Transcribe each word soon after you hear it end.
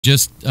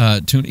Just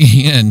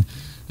tuning in.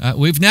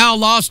 We've now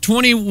lost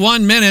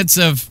 21 minutes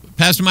of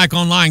Pastor Mike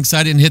Online because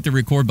I didn't hit the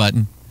record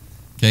button.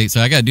 Okay, so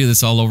I got to do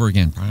this all over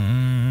again.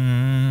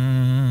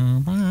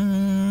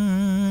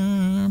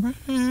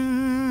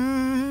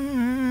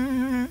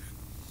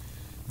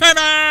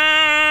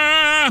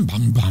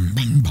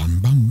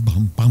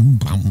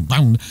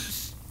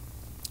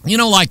 You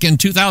know, like in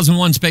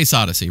 2001 Space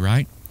Odyssey,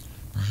 right?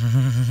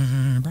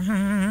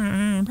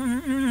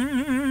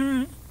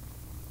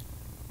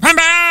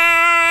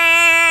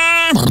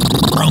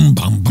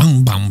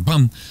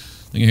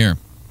 Look at here.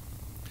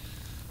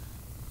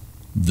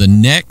 The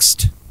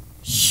next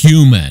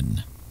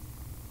human.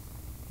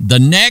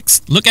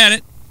 Look at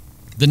it.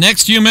 The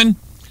next human.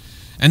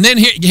 And then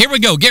here we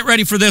go. Get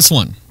ready for this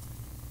one.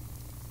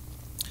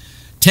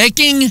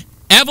 Taking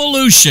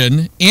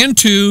evolution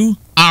into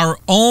our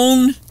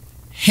own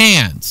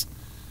hands.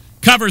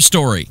 Cover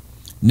story.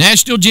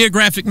 National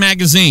Geographic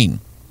magazine.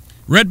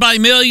 Read by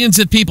millions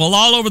of people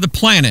all over the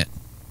planet.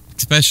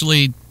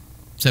 Especially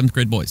 7th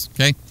grade boys,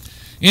 okay?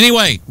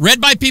 Anyway,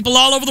 read by people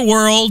all over the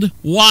world.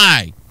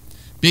 Why?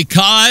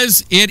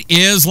 Because it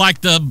is like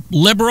the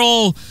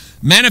liberal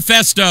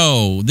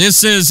manifesto.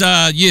 This is,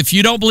 if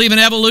you don't believe in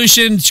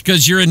evolution, it's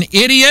because you're an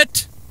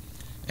idiot,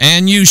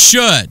 and you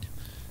should.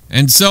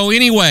 And so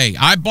anyway,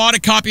 I bought a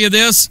copy of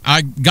this.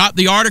 I got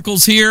the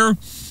articles here.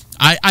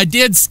 I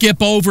did skip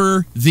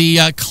over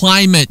the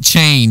climate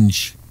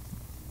change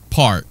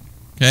part,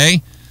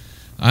 okay?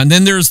 And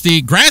then there's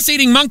the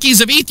grass-eating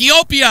monkeys of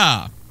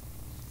Ethiopia.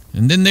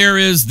 And then there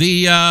is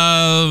the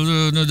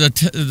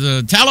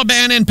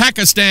Taliban in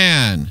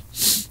Pakistan.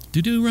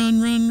 Do-do,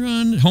 run, run,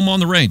 run. Home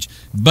on the range.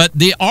 But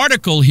the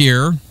article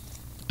here,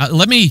 I'm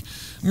going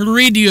to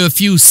read you a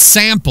few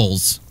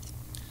samples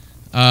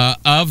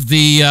of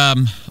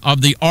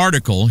the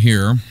article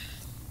here.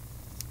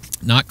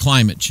 Not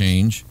climate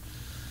change.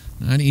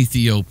 Not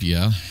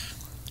Ethiopia.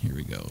 Here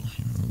we go.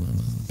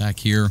 Back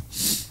here.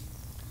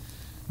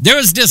 There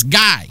was this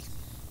guy.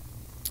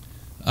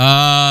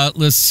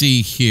 Let's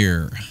see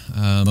here.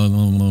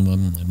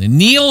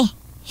 Neil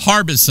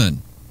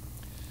Harbison,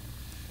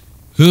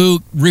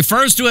 who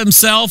refers to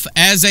himself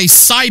as a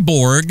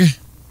cyborg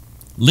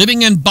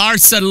living in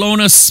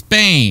Barcelona,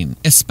 Spain,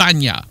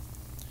 España.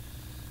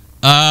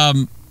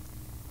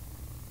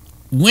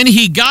 When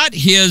he got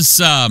his,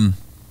 let's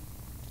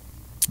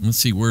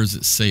see, where does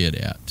it say it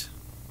at?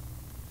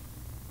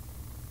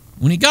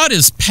 When he got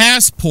his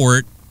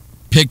passport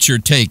picture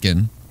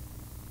taken,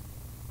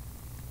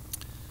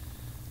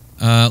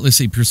 let's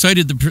see,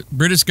 persuaded the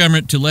British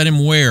government to let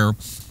him wear.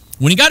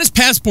 When he got his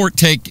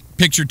passport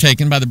picture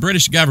taken by the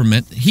British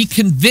government, he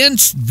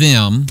convinced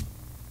them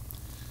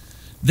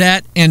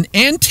that an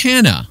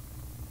antenna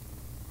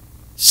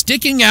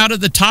sticking out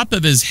of the top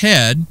of his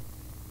head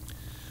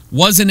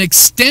was an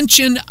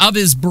extension of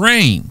his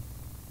brain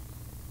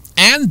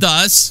and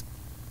thus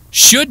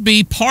should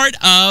be part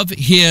of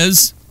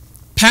his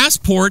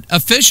passport,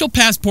 official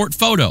passport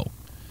photo.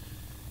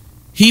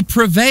 He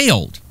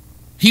prevailed.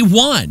 He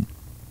won.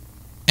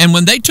 And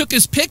when they took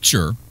his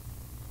picture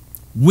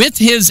with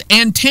his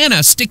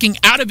antenna sticking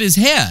out of his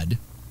head,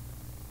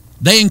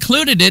 they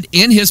included it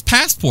in his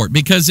passport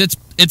because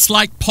it's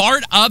like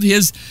part of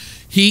his.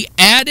 He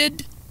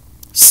added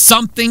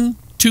something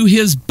to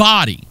his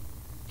body.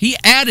 He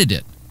added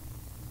it.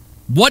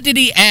 What did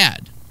he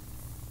add?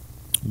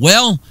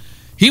 Well,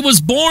 he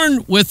was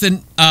born with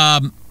an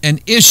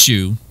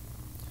issue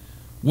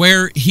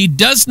where he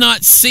does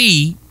not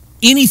see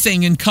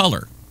anything in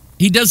color.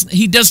 He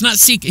does not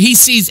see. He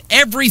sees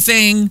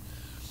everything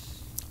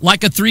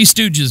like a Three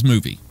Stooges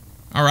movie.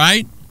 All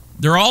right,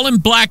 they're all in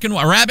black and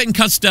white. Abbott and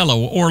Costello,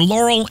 or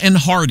Laurel and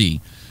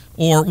Hardy,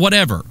 or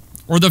whatever,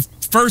 or the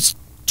first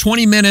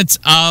 20 minutes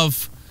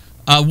of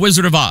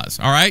Wizard of Oz.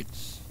 All right,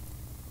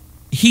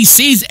 he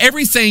sees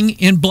everything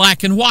in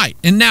black and white,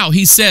 and now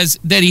he says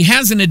that he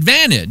has an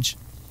advantage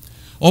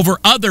over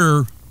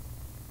other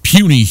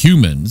puny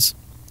humans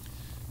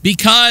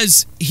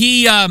because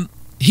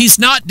he's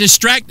not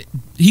distracted.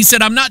 He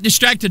said, I'm not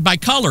distracted by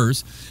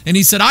colors. And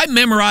he said, I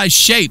memorize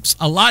shapes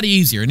a lot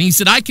easier. And he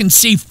said, I can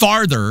see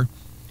farther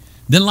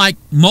than like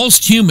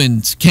most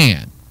humans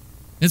can.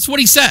 That's what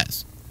he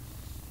says.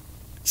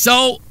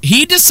 So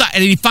he decided,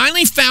 and he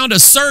finally found a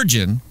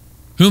surgeon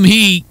whom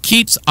he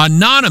keeps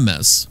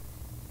anonymous.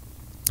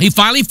 He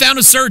finally found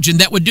a surgeon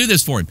that would do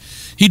this for him.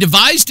 He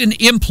devised an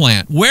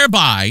implant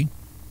whereby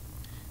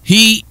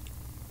he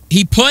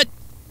put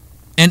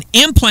an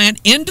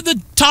implant into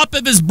the top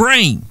of his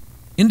brain,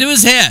 into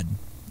his head,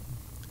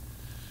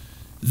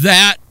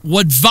 that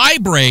would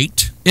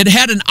vibrate. It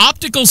had an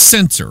optical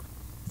sensor,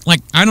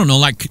 like, I don't know,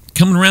 like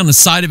coming around the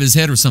side of his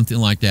head or something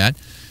like that.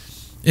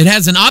 It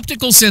has an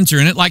optical sensor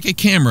in it, like a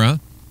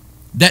camera,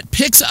 that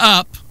picks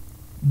up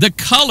the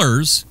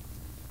colors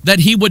that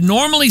he would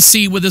normally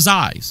see with his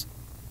eyes,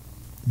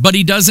 but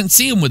he doesn't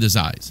see them with his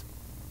eyes.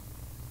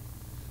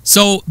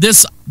 So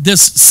this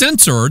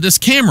sensor, this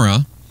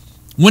camera,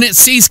 when it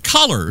sees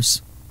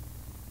colors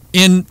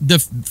in the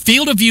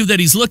field of view that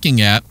he's looking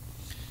at,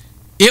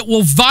 it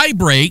will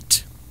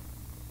vibrate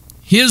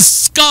his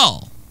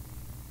skull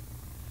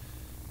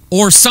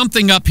or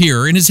something up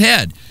here in his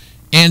head.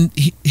 And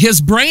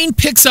his brain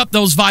picks up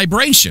those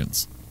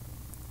vibrations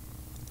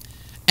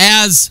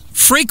as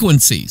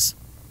frequencies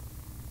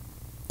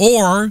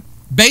or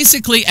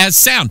basically as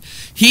sound.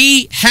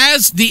 He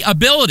has the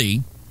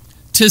ability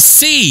to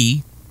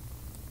see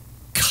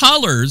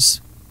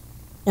colors,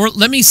 or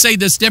let me say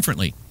this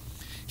differently.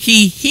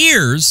 He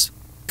hears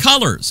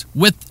colors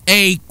with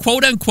a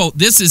quote unquote,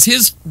 this is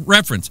his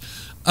reference,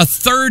 a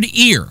third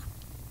ear.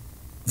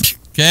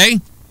 Okay?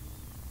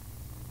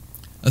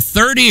 A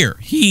third ear.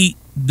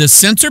 The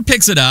sensor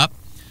picks it up.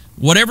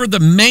 Whatever the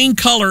main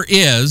color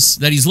is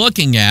that he's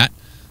looking at,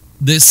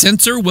 the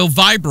sensor will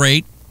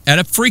vibrate at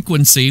a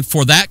frequency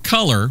for that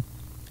color,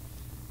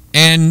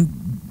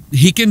 and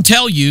he can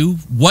tell you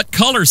what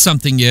color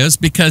something is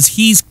because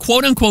he's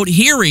quote unquote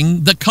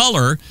hearing the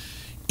color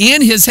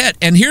in his head.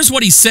 And here's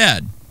what he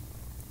said.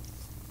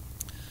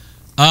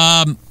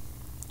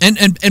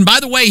 And by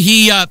the way,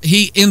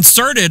 he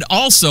inserted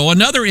also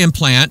another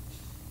implant,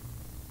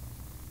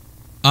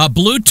 a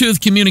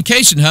Bluetooth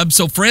communication hub,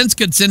 so friends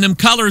could send him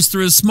colors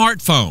through his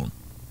smartphone.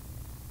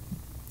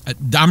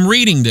 I'm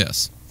reading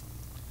this.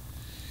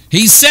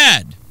 He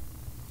said,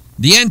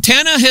 the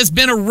antenna has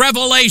been a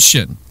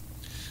revelation.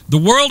 The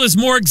world is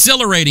more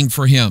exhilarating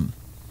for him.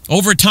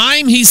 Over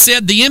time, he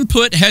said, the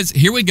input has...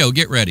 Here we go.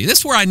 Get ready. This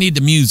is where I need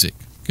the music,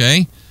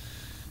 okay?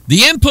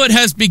 The input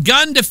has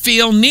begun to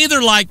feel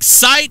neither like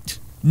sight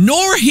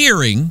nor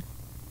hearing.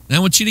 And I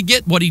want you to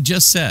get what he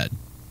just said.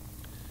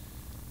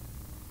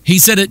 He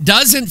said it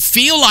doesn't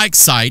feel like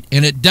sight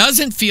and it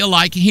doesn't feel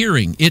like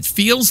hearing. It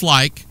feels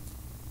like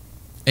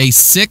a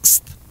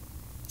sixth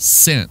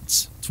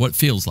sense. That's what it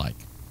feels like.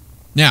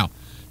 Now,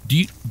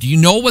 do you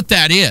know what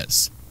that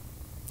is?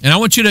 And I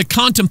want you to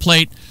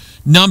contemplate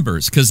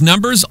numbers, because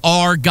numbers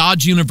are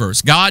God's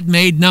universe. God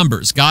made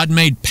numbers. God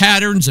made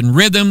patterns and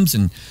rhythms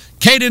and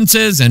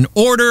cadences and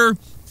order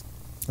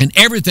and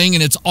everything,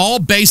 and it's all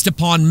based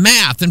upon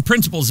math and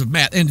principles of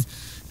math. And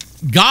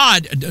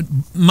God,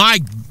 my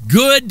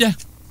good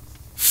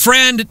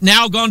friend,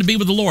 now gone to be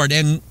with the Lord,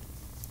 and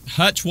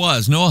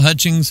Noah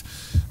Hutchings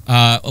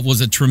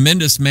was a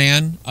tremendous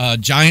man,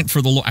 giant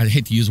for the Lord. I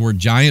hate to use the word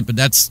giant, but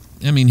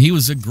he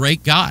was a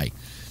great guy.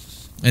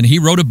 And he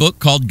wrote a book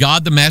called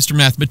God, the Master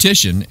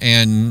Mathematician,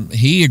 and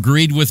he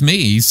agreed with me.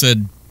 He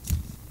said,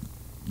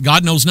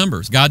 God knows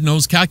numbers, God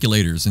knows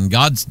calculators, and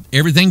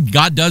everything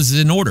God does is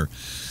in order,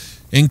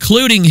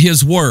 including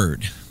his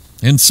word.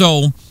 And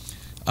so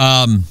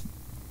the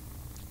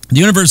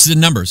universe is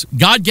in numbers.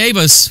 God gave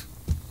us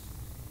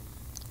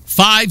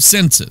 5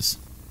 senses.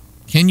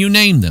 Can you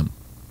name them?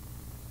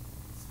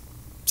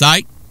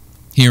 Sight,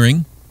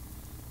 hearing,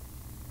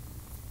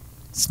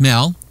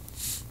 smell,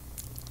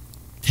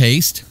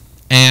 taste,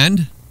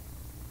 and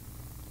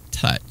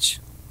touch.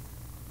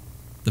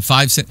 The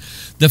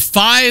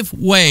 5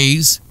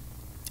 ways.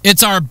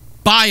 It's our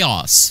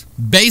BIOS,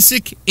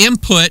 basic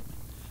input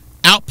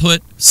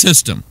output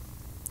system.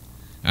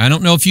 I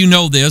don't know if you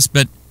know this,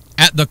 but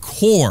at the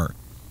core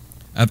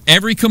of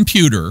every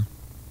computer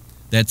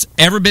that's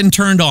ever been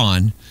turned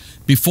on,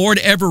 before it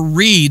ever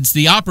reads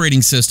the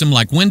operating system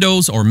like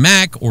Windows or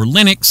Mac or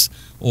Linux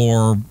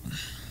or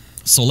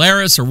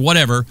Solaris or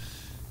whatever,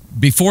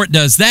 before it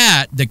does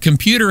that, the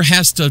computer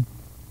has to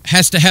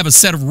have a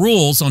set of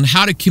rules on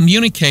how to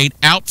communicate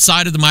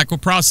outside of the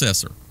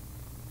microprocessor.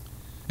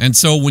 And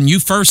so when you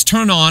first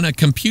turn on a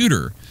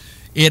computer,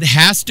 it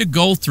has to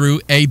go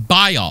through a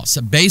BIOS,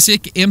 a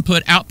basic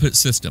input-output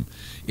system.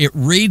 It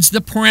reads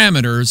the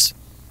parameters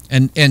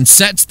and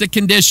sets the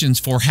conditions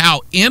for how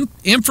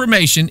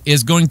information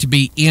is going to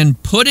be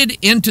inputted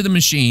into the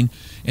machine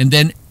and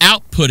then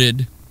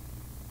output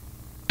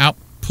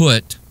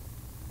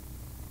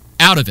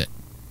out of it.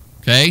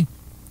 Okay?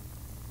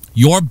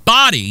 Your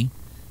body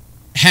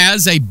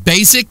has a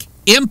basic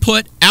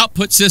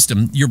input-output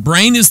system. Your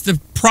brain is the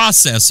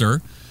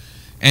processor,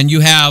 and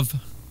you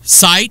have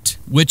sight,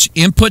 which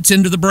inputs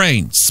into the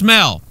brain.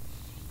 Smell.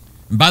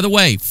 And by the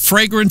way,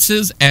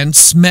 fragrances and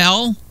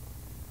smell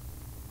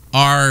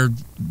are,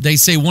 they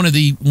say, one of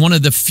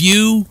the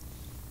few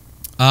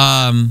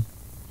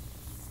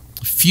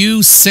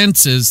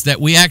senses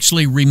that we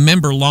actually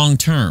remember long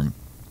term,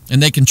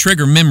 and they can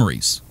trigger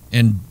memories.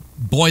 And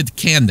boy,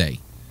 can they.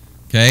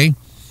 Okay,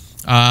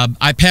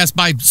 I pass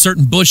by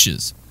certain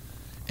bushes,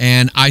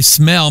 and I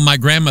smell my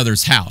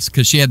grandmother's house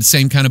because she had the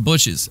same kind of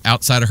bushes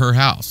outside of her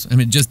house. I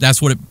mean,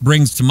 that's what it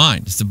brings to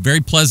mind. It's a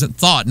very pleasant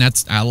thought,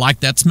 and I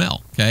like that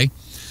smell. Okay,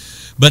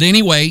 but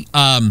anyway,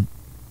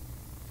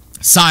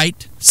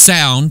 sight,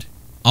 sound,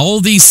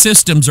 all these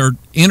systems are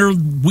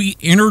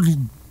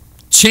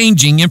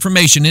interchanging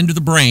information into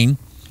the brain.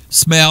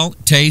 Smell,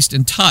 taste,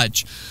 and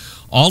touch.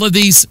 All of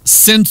these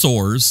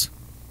sensors,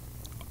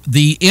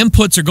 the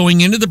inputs are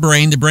going into the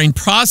brain. The brain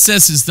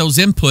processes those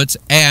inputs,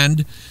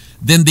 and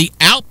then the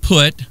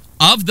output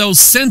of those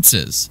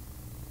senses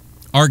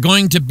are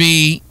going to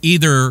be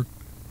either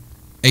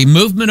a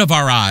movement of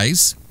our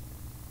eyes,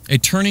 a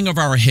turning of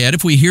our head.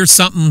 If we hear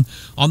something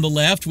on the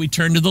left, we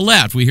turn to the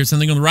left. We hear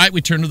something on the right,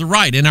 we turn to the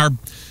right. And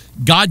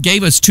God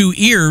gave us 2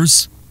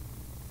 ears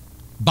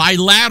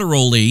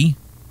bilaterally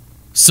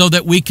so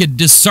that we could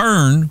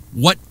discern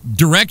what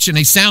direction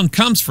a sound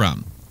comes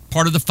from.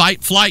 Part of the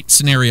fight-flight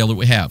scenario that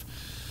we have.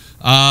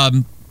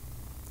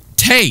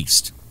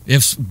 Taste.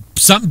 If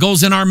something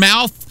goes in our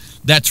mouth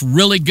that's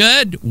really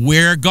good,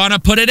 we're going to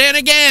put it in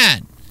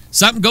again.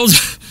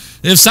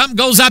 If something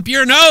goes up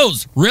your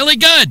nose, really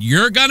good,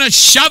 you're going to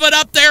shove it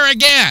up there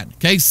again.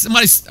 Okay,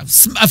 somebody's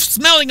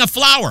smelling a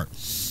flower.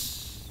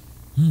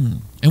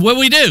 And what do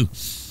we do?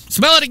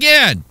 Smell it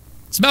again.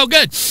 Smell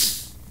good.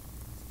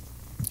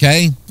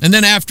 Okay, and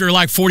then after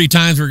like 40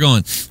 times, we're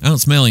going, I don't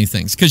smell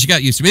anything. It's because you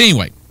got used to it. But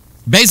anyway,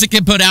 basic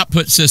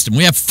input-output system.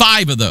 We have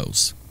 5 of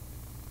those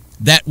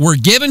that were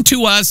given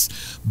to us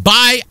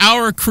by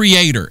our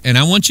Creator. And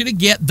I want you to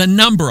get the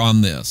number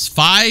on this.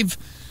 5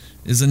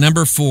 is a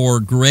number for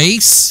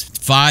grace.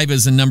 5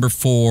 is a number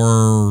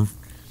for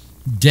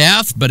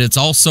death, but it's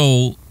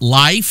also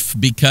life,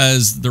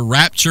 because the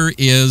rapture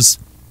is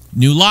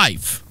new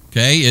life.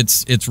 Okay,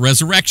 it's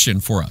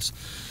resurrection for us.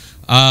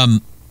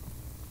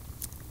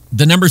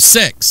 The number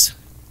 6,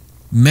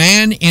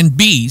 man and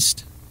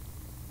beast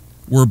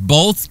were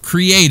both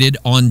created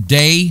on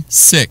day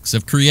 6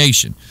 of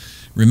creation.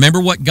 Remember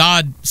what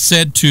God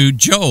said to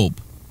Job.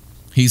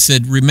 He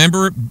said,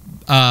 remember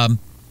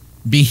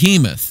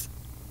Behemoth,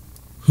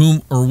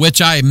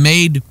 which I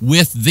made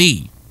with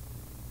thee.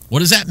 What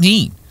does that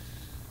mean?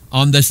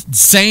 On the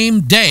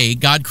same day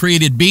God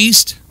created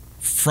beast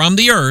from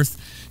the earth,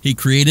 he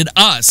created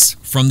us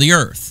from the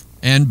earth.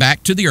 And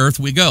back to the earth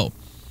we go.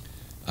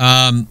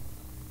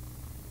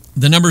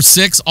 The number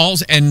 6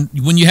 also, and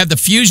when you have the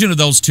fusion of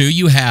those two,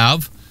 you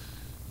have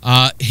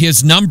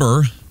his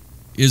number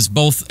is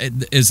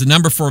a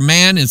number for a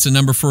man, it's a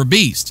number for a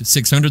beast.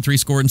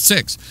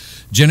 606.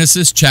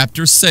 Genesis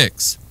chapter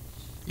 6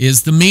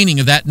 is the meaning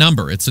of that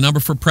number. It's a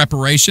number for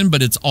preparation,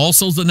 but it's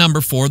also the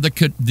number for the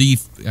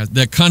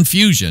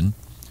confusion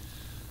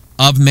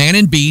of man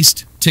and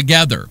beast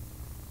together.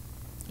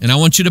 And I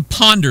want you to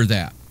ponder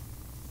that,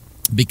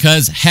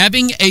 because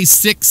having a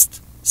 6th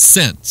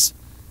sense.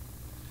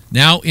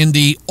 Now, in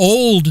the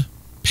old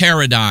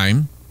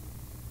paradigm,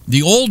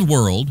 the old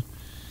world,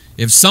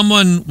 if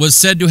someone was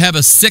said to have a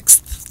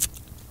 6th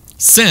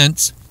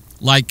sense,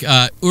 like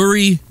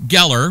Uri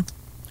Geller,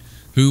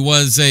 who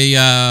was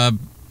a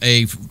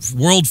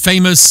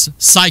world-famous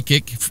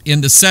psychic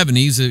in the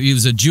 70s. He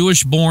was a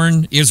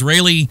Jewish-born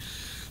Israeli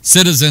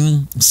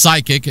citizen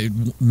psychic,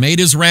 made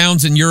his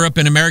rounds in Europe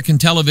and American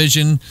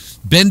television,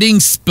 bending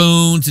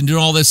spoons and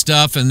doing all this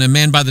stuff. And a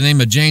man by the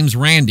name of James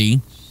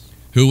Randi,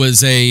 who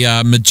was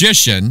a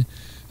magician,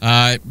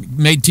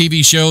 made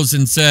TV shows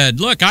and said,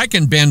 look, I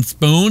can bend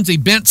spoons. He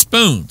bent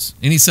spoons.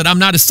 And he said, I'm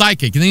not a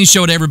psychic. And then he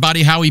showed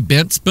everybody how he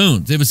bent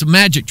spoons. It was a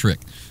magic trick.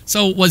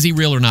 So was he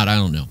real or not? I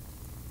don't know.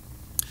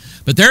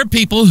 But there are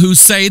people who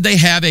say they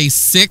have a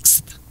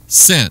 6th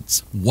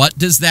sense. What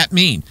does that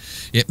mean?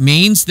 It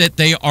means that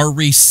they are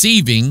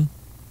receiving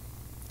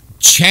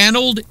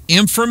channeled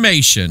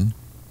information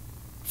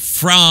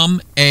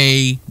from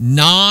a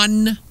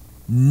non-natural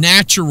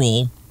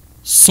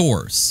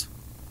source.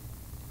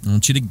 I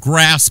want you to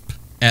grasp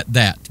at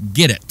that.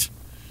 Get it.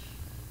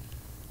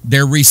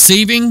 They're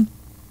receiving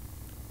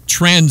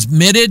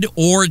transmitted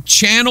or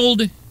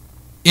channeled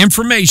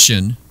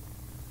information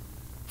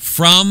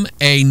from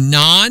a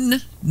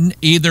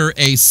either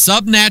a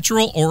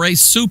subnatural or a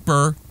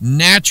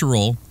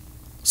supernatural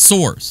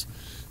source.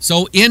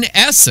 So in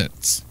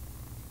essence,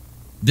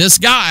 this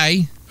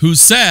guy who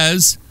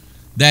says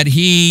that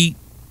he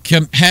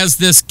has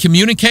this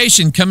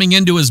communication coming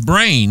into his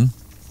brain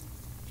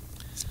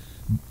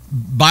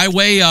by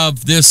way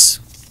they're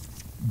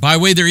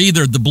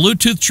either the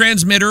Bluetooth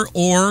transmitter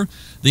or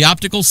the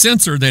optical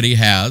sensor that he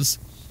has,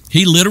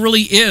 he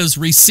literally is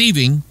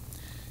receiving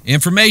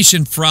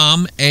information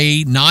from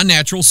a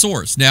non-natural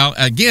source. Now,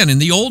 again, in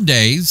the old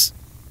days,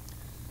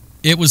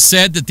 it was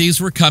said that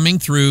these were coming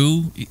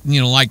through,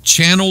 like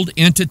channeled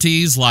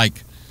entities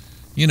like,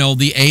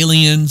 the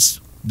aliens,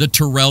 the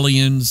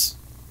Turellians,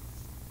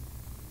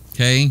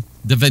 okay,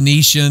 the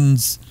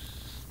Venetians,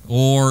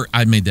 or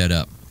I made that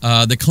up,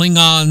 the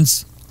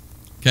Klingons,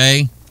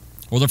 okay,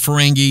 or the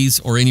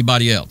Ferengis, or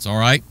anybody else, all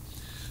right?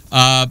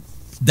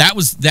 That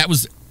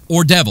was,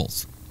 or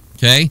devils,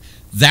 okay?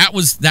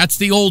 That's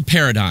the old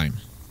paradigm.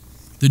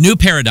 The new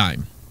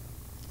paradigm,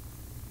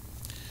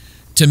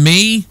 to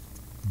me,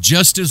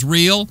 just as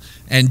real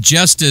and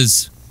just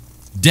as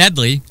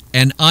deadly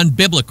and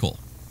unbiblical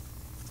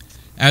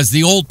as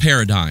the old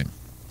paradigm.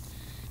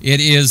 It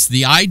is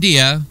the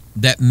idea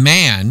that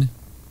man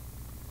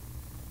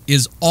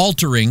is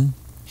altering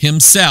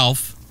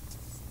himself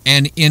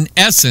and, in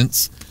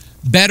essence,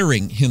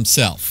 bettering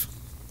himself.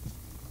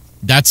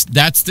 That's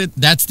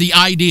the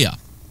idea.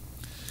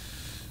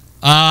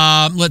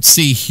 Let's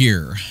see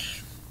here.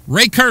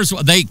 Ray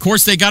Kurzweil.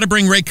 They got to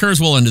bring Ray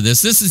Kurzweil into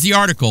this. This is the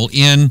article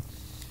in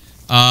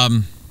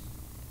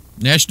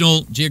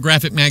National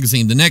Geographic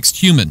magazine, The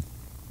Next Human.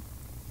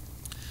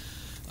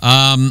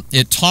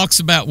 It talks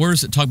about, where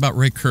does it talk about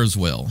Ray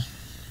Kurzweil?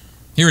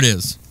 Here it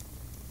is.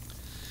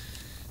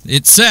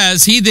 It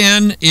says, he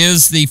then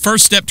is the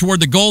first step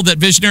toward the goal that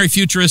visionary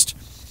futurists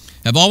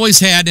have always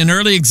had. An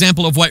early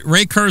example of what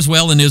Ray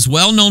Kurzweil in his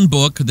well-known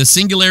book, The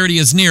Singularity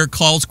is Near,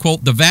 calls,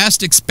 quote, the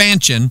vast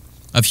expansion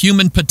of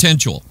human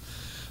potential.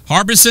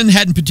 Harbison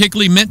hadn't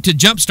particularly meant to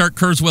jumpstart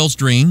Kurzweil's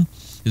dream.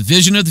 His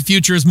vision of the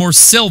future is more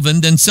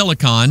sylvan than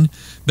silicon,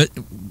 but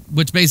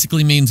which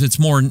basically means it's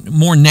more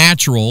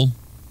natural.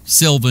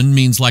 Sylvan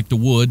means like the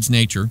woods,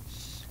 nature.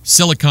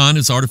 Silicon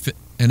is artificial.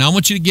 And I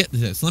want you to get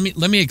this. Let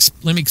me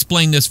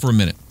explain this for a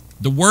minute.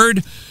 The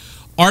word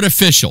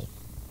artificial.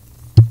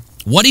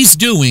 What he's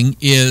doing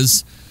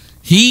is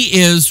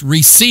he is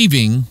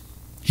receiving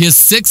his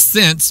sixth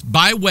sense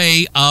by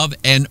way of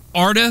an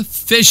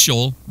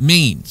artificial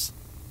means.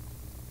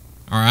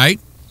 All right?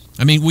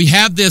 I mean, we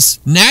have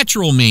this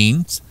natural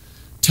means,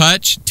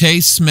 touch,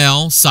 taste,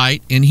 smell,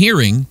 sight, and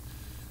hearing,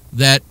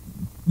 that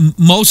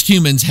most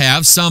humans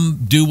have.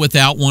 Some do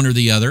without one or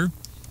the other.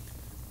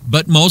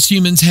 But most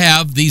humans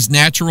have these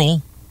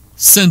natural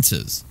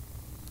senses.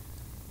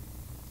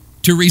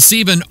 To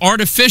receive an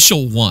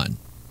artificial one,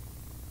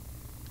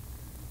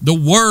 the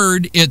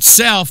word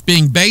itself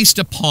being based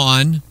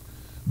upon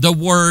the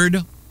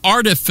word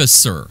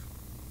artificer.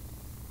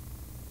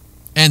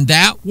 And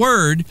that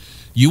word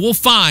you will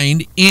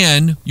find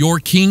in your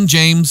King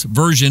James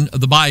Version of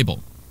the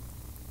Bible.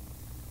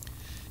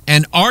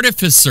 An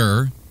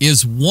artificer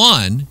is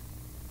one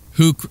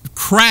who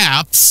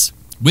crafts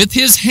with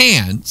his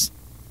hands.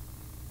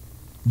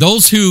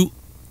 Those who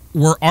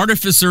were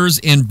artificers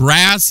in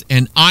brass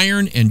and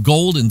iron and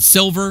gold and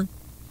silver,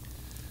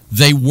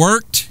 they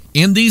worked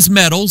in these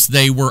metals.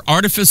 They were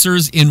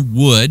artificers in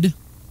wood,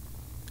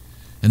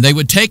 and they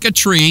would take a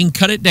tree and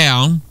cut it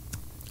down.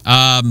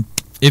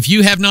 If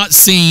you have not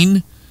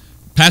seen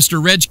Pastor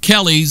Reg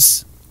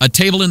Kelly's A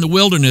Table in the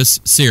Wilderness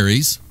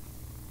series,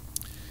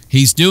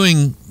 he's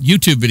doing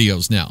YouTube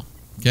videos now,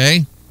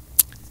 okay?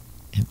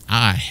 And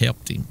I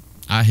helped him.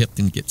 I helped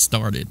him get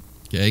started,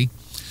 okay?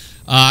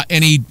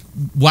 And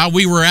while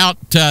we were out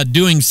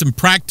doing some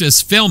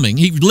practice filming,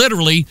 he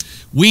literally,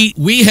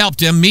 we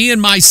helped him, me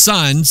and my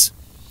sons,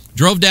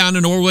 drove down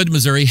to Norwood,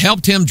 Missouri,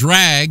 helped him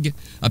drag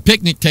a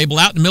picnic table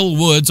out in the middle of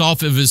the woods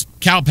off of his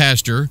cow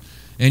pasture,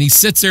 and he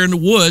sits there in the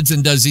woods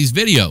and does these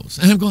videos.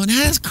 And I'm going,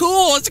 that's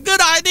cool, it's a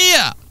good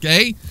idea,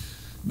 okay?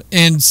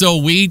 And so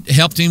we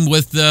helped him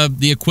with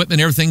the equipment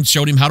and everything,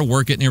 showed him how to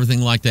work it and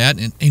everything like that,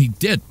 and he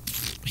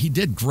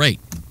did great.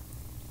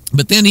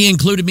 But then he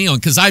included me on,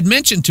 because I'd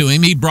mentioned to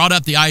him, he brought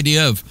up the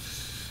idea of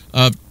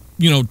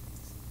the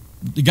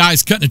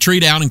guys cutting a tree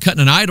down and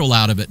cutting an idol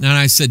out of it. And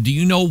I said, do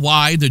you know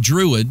why the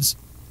Druids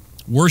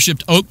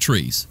worshipped oak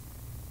trees?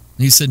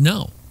 And he said,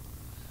 no.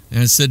 And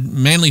I said,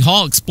 Manly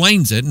Hall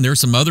explains it, and there's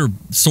some other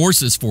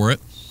sources for it.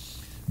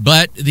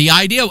 But the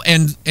idea,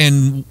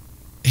 and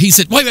he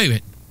said,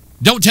 wait,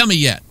 don't tell me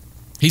yet.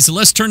 He said,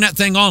 let's turn that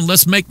thing on.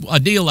 Let's make a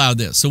deal out of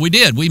this. So we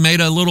did. We made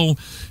a little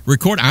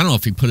record. I don't know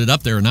if he put it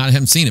up there or not. I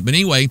haven't seen it. But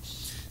anyway,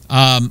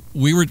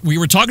 we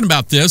were talking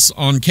about this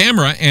on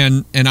camera,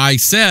 and I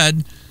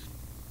said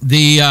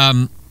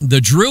the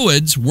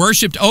Druids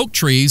worshipped oak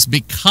trees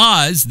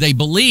because they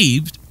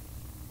believed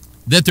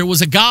that there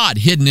was a God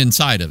hidden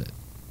inside of it.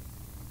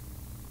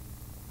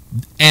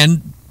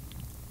 And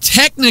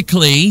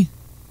technically,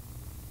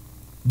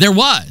 there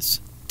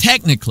was.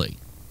 Technically.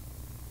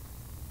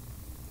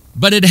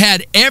 But it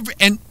had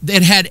everything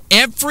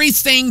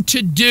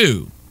to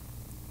do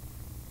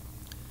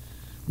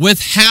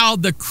with how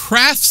the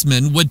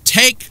craftsman would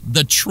take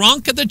the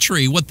trunk of the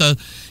tree, what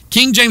the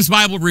King James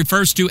Bible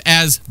refers to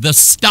as the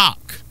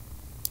stock,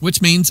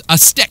 which means a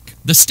stick,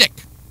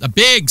 a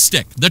big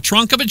stick, the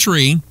trunk of a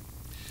tree.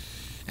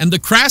 And the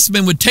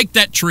craftsman would take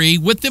that tree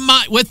with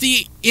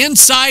the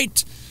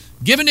insight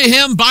given to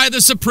him by the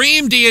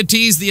supreme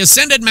deities, the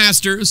ascended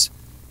masters.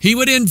 He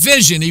would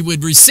envision, he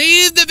would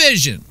receive the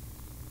vision,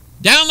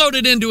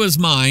 downloaded into his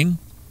mind,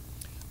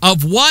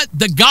 of what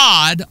the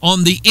God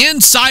on the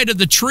inside of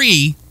the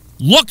tree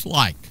looked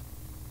like.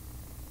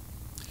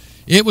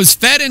 It was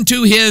fed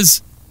into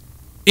his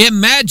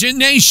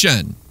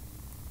imagination.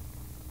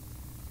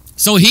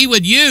 So he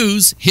would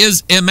use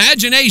his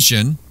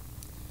imagination,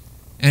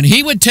 and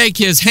he would take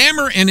his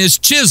hammer and his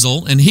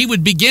chisel, and he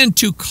would begin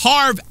to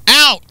carve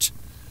out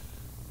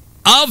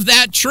of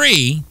that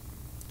tree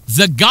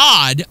the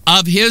God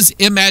of his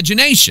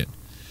imagination.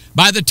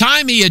 By the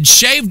time he had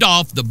shaved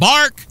off the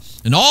bark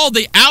and all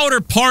the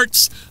outer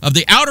parts of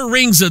the outer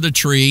rings of the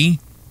tree,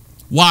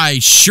 why,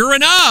 sure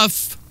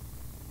enough,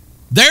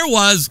 there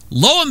was,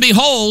 lo and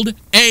behold,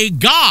 a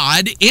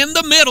God in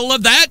the middle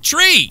of that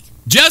tree,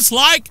 just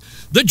like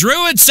the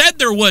Druid said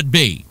there would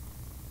be.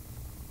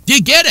 Do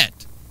you get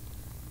it?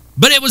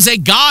 But it was a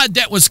God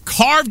that was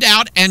carved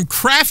out and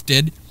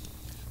crafted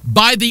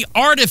by the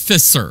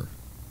artificer.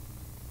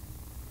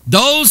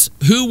 Those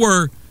who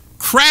were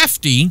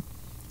crafty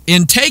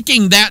in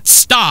taking that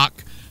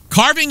stock,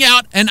 carving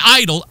out an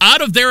idol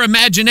out of their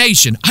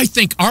imagination. I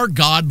think our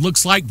God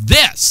looks like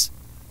this.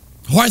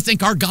 Or I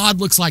think our God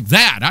looks like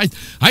that.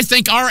 I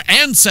think our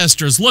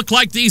ancestors look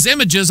like these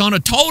images on a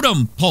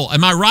totem pole.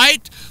 Am I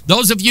right?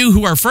 Those of you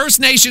who are First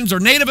Nations or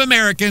Native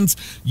Americans,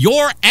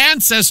 your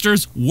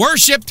ancestors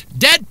worshiped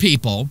dead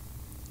people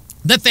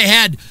that they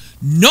had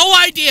no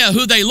idea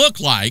who they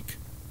looked like,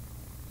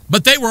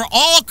 but they were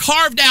all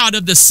carved out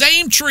of the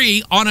same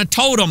tree on a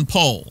totem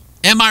pole.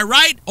 Am I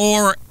right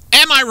or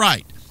am I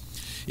right?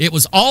 It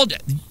was all...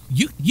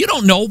 You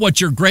don't know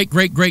what your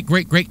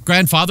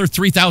great-great-great-great-great-grandfather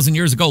 3,000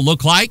 years ago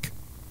looked like.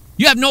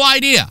 You have no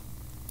idea.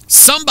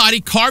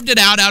 Somebody carved it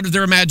out of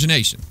their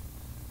imagination.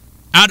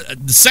 Out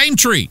of the same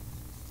tree.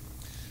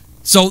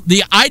 So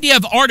the idea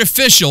of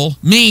artificial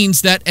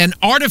means that an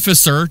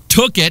artificer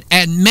took it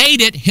and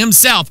made it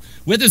himself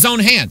with his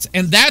own hands.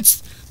 And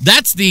that's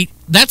the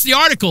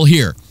article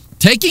here.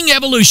 Taking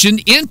evolution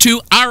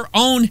into our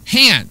own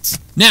hands.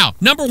 Now,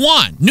 number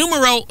one,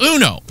 numero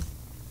uno,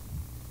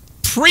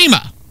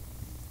 prima.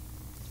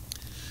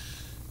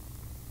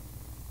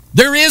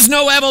 There is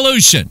no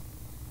evolution.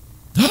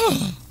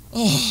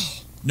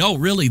 Oh, no,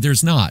 really,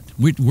 there's not.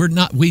 We're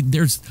not. We've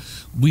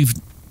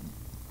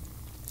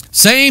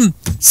same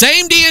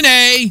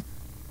DNA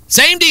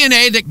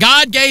that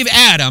God gave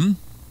Adam.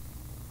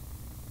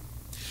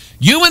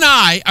 You and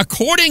I,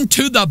 according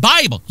to the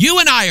Bible,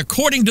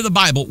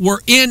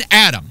 were in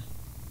Adam.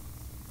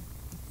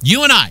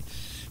 You and I,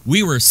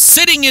 we were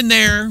sitting in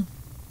there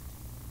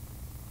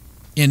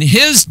in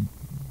his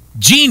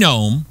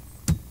genome.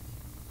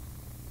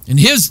 And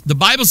the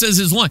Bible says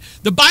his loin.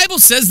 The Bible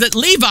says that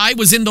Levi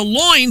was in the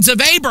loins of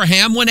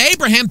Abraham when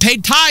Abraham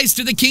paid tithes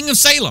to the king of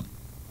Salem.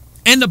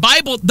 And the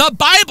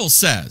Bible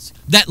says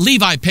that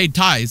Levi paid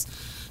tithes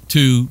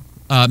to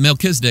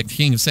Melchizedek, the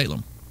king of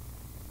Salem.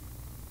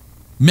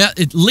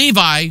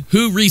 Levi,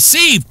 who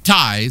received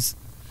tithes,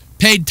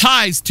 paid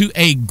tithes to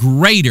a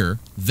greater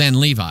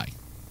than Levi.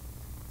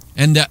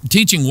 And the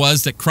teaching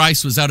was that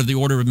Christ was out of the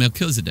order of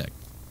Melchizedek.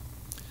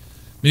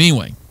 But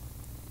anyway,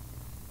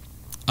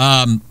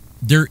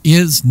 there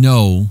is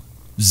no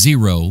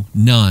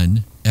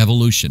none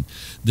evolution.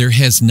 There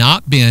has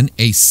not been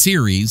a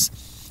series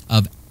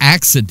of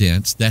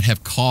accidents that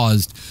have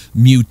caused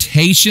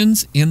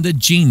mutations in the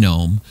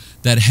genome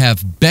that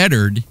have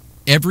bettered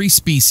every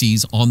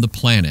species on the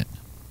planet.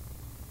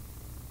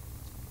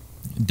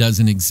 It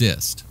doesn't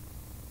exist.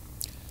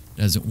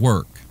 It doesn't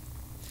work.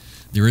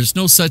 There is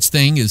no such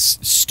thing as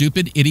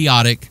stupid,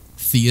 idiotic,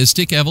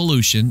 theistic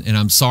evolution, and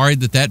I'm sorry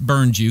that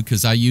burns you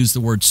because I use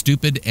the word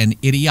stupid and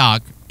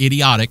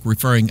idiotic,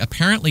 referring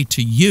apparently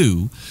to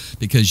you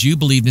because you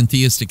believed in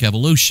theistic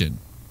evolution.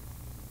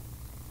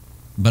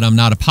 But I'm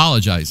not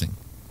apologizing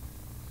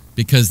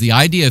because the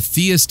idea of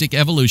theistic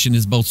evolution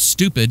is both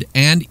stupid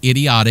and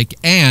idiotic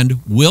and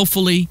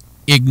willfully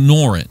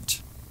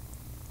ignorant.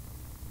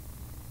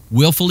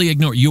 Willfully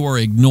ignore. You are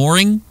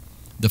ignoring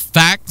the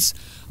facts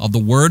of the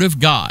Word of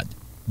God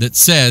that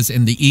says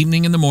in the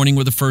evening and the morning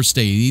were the first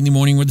day, the evening and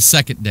morning were the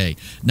second day.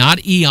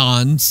 Not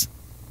eons,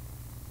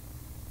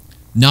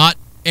 not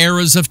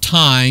eras of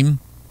time,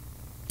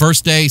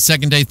 first day,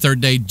 second day,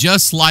 third day,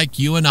 just like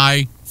you and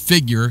I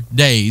figure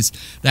days.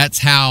 That's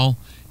how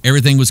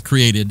everything was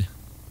created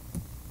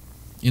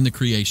in the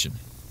creation.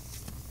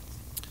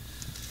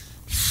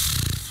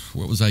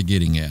 What was I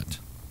getting at?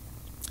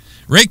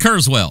 Ray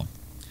Kurzweil,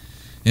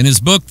 in his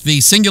book,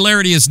 The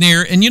Singularity is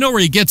Near, and you know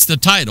where he gets the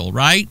title,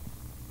 right?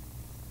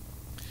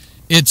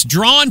 It's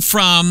drawn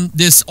from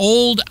this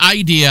old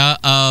idea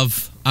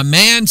of a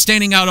man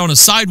standing out on a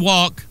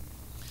sidewalk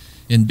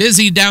in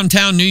busy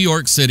downtown New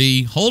York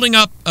City, holding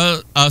up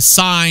a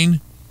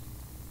sign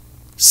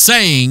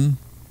saying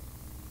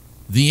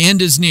the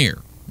end is near.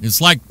 It's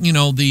like, you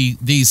know,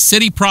 these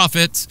city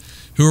prophets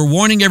who are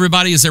warning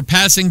everybody as they're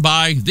passing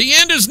by, the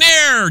end is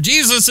near,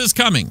 Jesus is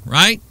coming,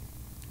 right?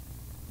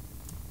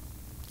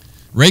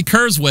 Ray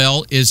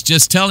Kurzweil is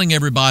just telling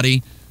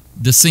everybody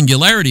the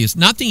singularity is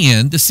not the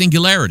end, the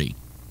singularity.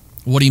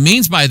 What he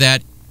means by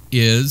that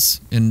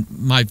is, and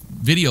my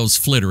video's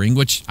flittering,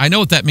 which I know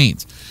what that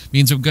means. It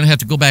means I'm going to have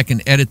to go back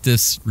and edit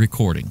this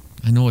recording.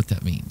 I know what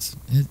that means.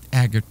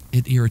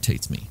 It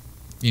irritates me.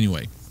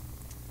 Anyway.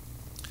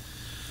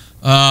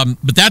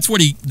 But that's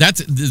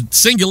the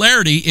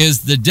singularity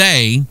is the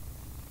day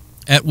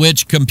at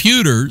which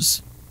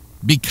computers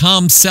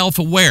become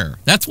self-aware.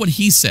 That's what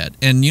he said.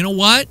 And you know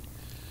what?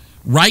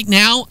 Right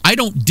now, I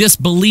don't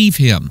disbelieve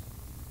him.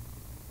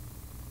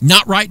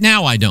 Not right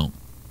now, I don't.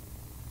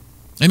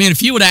 I mean,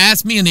 if you would have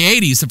asked me in the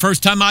 80s, the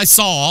first time I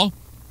saw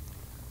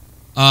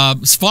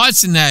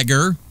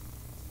Schwarzenegger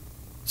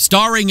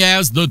starring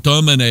as the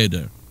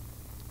Terminator,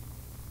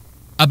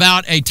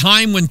 about a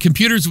time when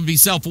computers would be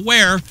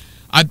self-aware,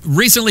 I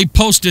recently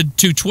posted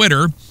to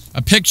Twitter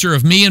a picture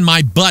of me and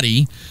my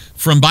buddy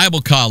from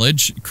Bible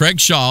college, Craig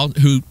Shaw,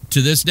 who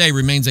to this day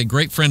remains a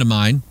great friend of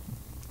mine.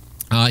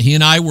 He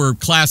and I were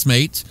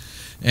classmates,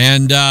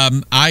 and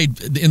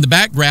in the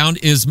background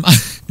is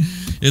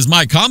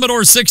my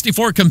Commodore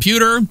 64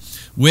 computer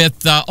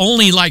with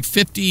only like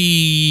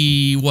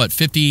 58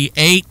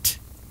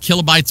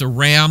 kilobytes of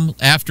RAM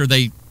after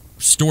they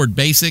stored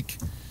BASIC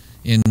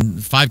in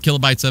 5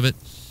 kilobytes of it.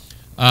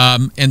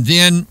 And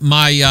then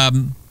my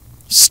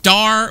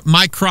Star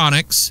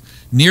Micronics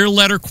near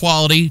letter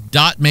quality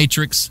dot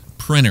matrix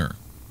printer,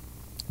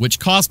 which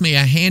cost me a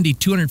handy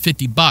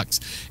 $250.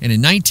 And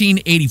in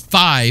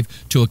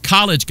 1985, to a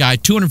college guy,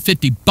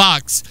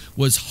 $250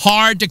 was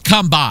hard to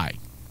come by.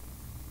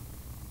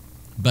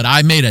 But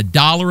I made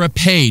 $1 a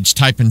page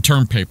typing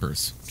term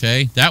papers.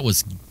 Okay, that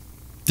was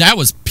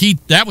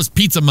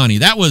pizza money.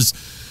 That was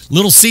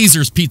Little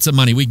Caesars pizza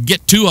money. We could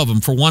get 2 of them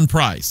for one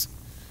price.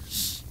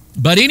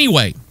 But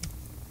anyway,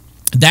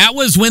 that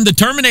was when the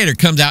Terminator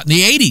comes out in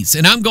the 80s.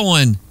 And I'm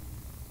going,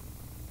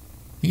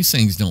 these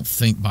things don't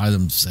think by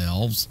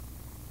themselves.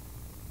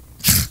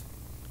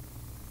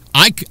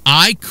 I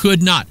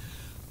could not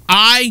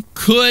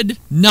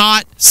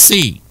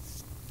see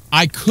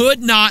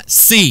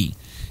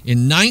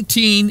in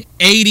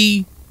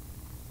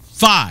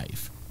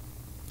 1985,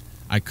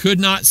 I could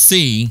not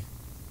see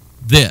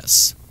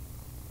this.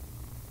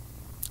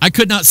 I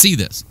could not see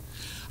this.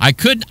 I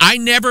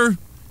never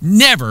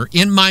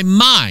in my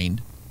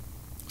mind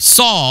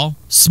saw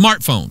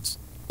smartphones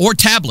or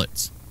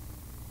tablets,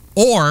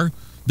 or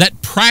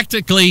that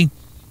practically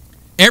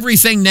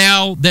everything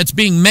now that's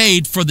being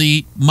made for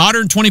the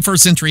modern 21st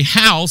century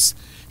house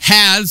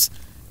has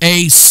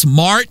a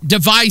smart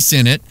device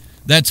in it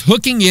that's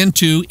hooking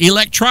into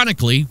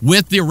electronically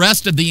with the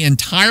rest of the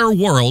entire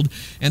world,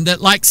 and that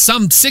like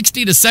some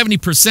 60 to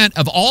 70%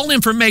 of all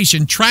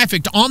information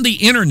trafficked on the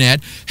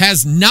internet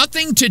has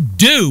nothing to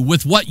do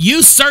with what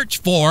you search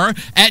for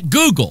at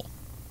Google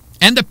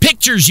and the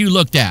pictures you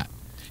looked at.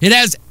 It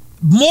has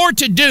more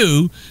to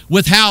do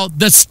with how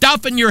the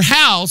stuff in your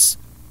house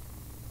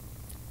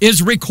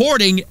is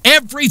recording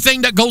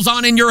everything that goes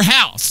on in your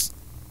house.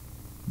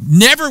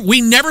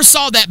 We never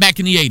saw that back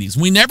in the 80s.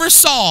 We never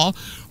saw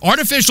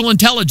artificial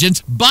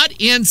intelligence but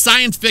in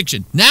science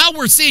fiction. Now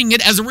we're seeing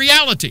it as a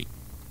reality.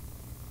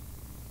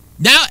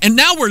 Now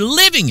we're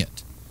living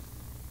it.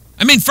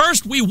 I mean,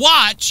 first we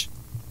watch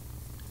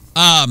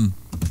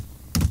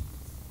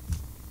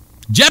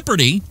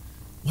Jeopardy,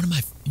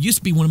 used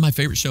to be one of my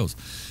favorite shows.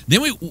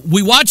 Then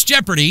we watch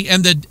Jeopardy,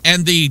 and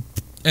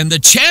the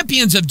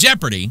champions of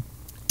Jeopardy,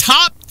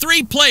 top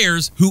 3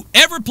 players who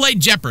ever played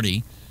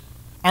Jeopardy,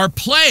 are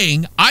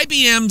playing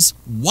IBM's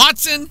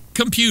Watson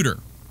computer.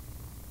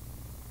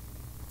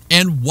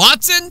 And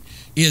Watson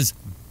is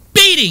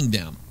beating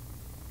them.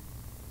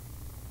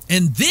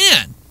 And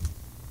then,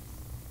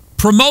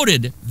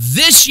 promoted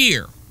this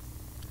year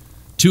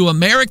to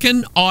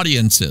American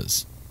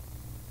audiences,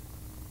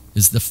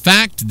 is the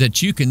fact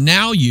that you can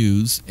now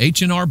use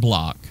H&R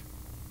Block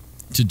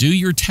to do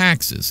your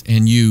taxes,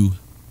 and you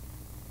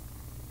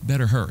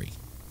better hurry.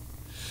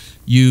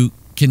 You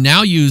can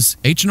now use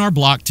H&R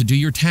Block to do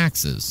your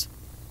taxes,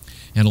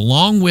 and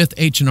along with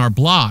H&R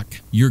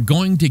Block, you're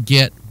going to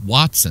get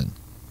Watson,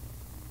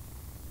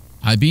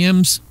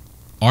 IBM's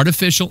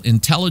artificial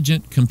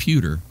intelligent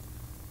computer,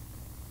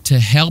 to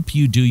help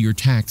you do your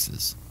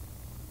taxes.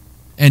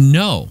 And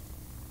no,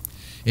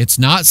 it's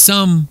not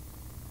some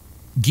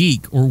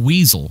geek or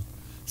weasel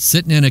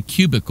sitting in a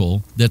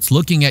cubicle that's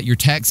looking at your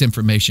tax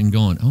information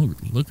going, oh,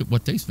 look at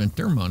what they spent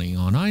their money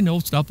on. I know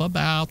stuff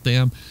about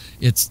them.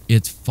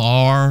 It's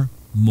far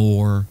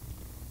more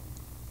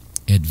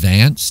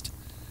advanced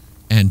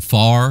and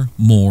far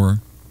more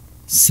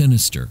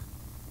sinister.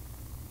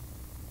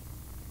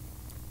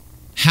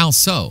 How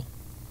so?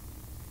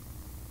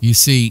 You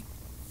see,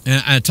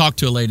 and I talked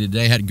to a lady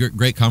today, had a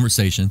great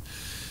conversation,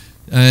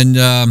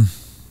 and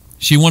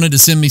she wanted to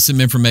send me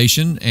some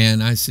information,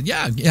 and I said,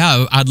 yeah,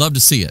 I'd love to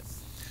see it.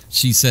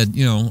 She said,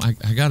 I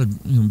got to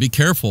be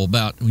careful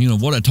about,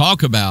 what I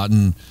talk about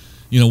and,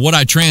 what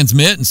I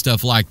transmit and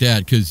stuff like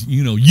that, because,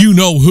 you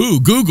know who,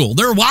 Google,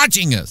 they're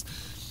watching us.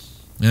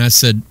 And I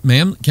said,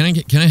 ma'am,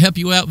 can I help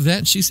you out with that?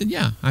 And she said,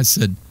 yeah. I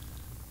said,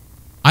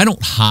 I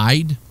don't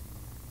hide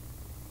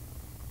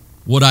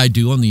what I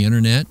do on the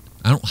internet.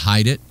 I don't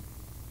hide it.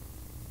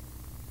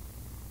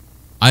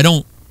 I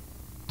don't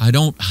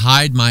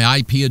hide my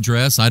IP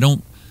address. I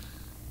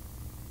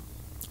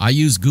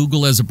use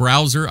Google as a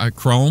browser.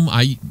 Chrome.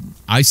 I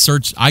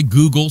search. I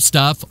Google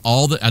stuff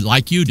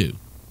like you do.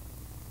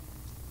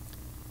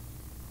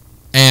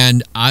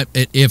 And I'm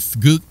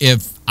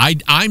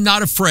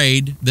not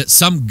afraid that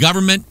some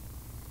government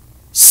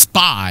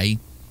spy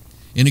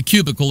in a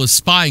cubicle is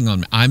spying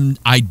on me.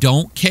 I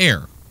don't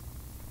care.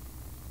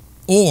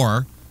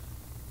 Or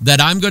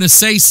that I'm going to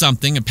say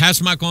something and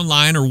pass Mike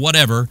online or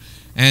whatever,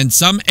 and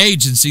some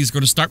agency is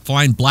going to start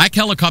flying black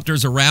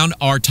helicopters around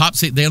our top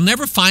city. They'll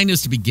never find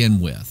us to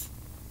begin with.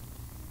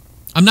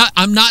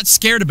 I'm not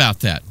scared about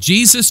that.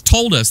 Jesus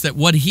told us that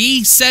what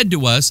he said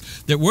to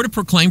us, that we're to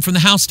proclaim from the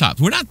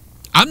housetops.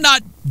 I'm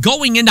not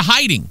going into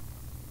hiding.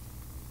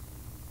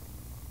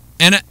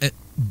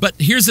 But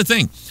here's the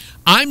thing.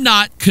 I'm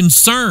not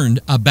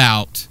concerned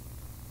about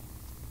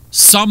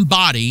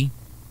somebody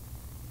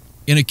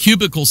in a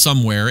cubicle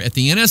somewhere at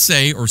the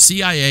NSA or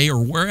CIA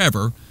or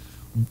wherever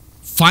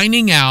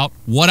finding out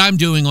what I'm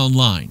doing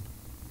online.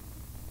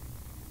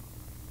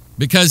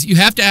 Because you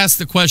have to ask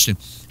the question,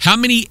 how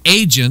many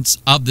agents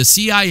of the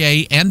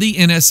CIA and the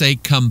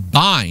NSA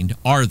combined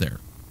are there?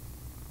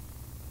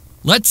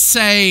 Let's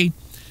say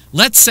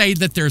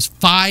that there's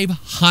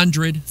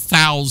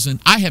 500,000.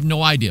 I have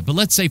no idea, but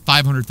let's say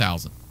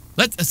 500,000.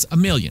 That's a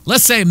million.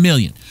 Let's say a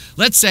million.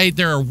 Let's say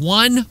there are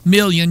 1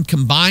 million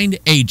combined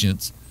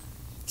agents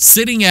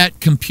sitting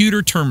at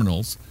computer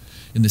terminals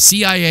in the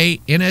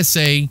CIA,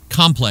 NSA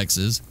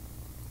complexes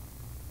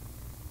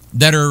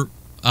that are,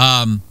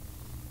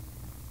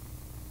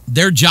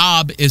 their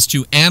job is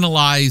to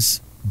analyze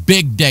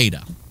big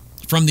data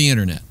from the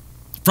internet,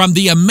 from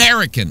the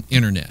American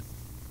internet.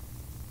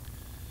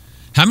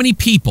 How many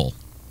people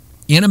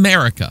in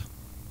America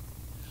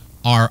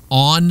are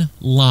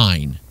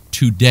online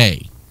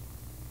today?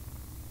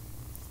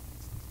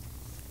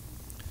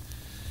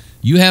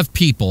 You have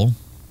people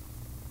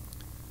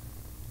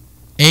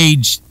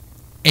aged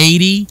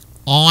 80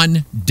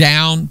 on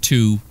down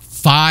to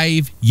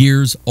 5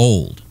 years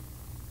old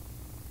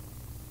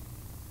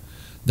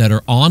that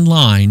are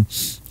online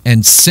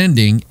and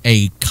sending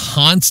a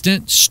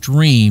constant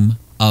stream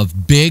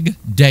of big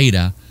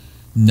data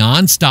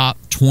nonstop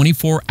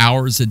 24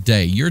 hours a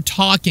day. You're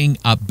talking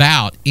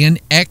about in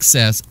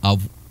excess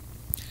of,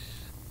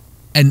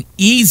 an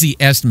easy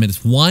estimate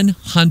is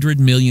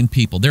 100 million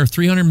people. There are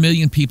 300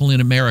 million people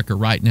in America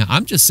right now.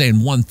 I'm just saying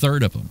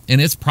 1/3 of them,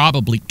 and it's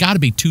probably got to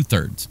be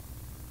 2/3.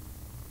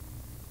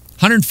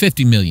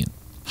 150 million.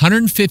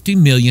 150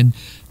 million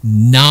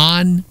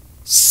non-stop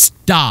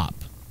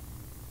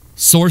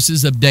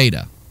sources of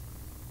data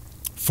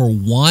for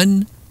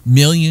 1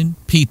 million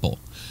people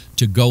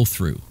to go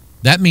through.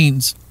 That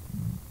means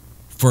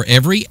for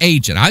every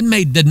agent, I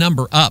made the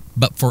number up,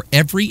 but for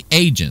every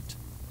agent,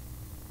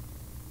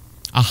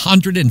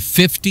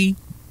 150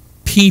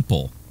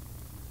 people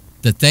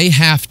that they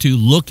have to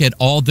look at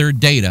all their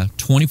data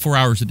 24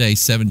 hours a day,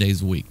 7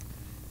 days a week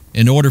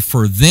in order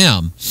for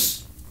them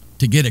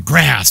to get a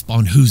grasp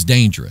on who's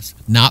dangerous.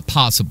 Not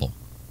possible.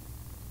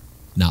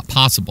 Not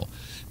possible.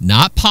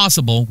 Not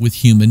possible with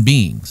human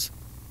beings.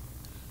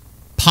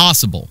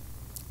 Possible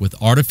with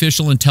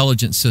artificial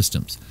intelligence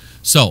systems.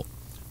 So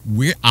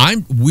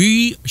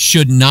we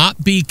should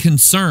not be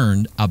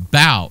concerned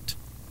about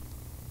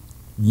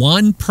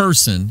one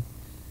person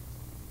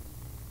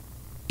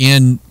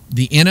in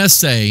the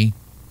NSA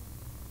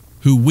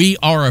who we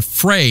are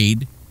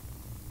afraid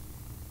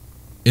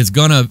is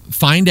going to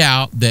find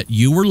out that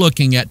you were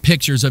looking at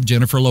pictures of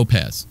Jennifer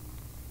Lopez.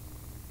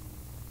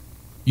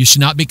 You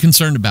should not be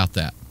concerned about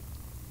that.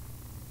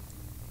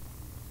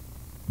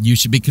 You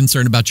should be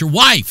concerned about your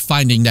wife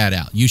finding that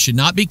out. You should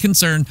not be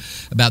concerned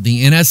about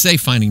the NSA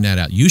finding that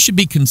out. You should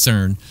be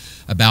concerned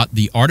about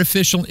the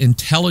artificial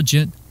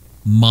intelligent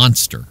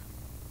monster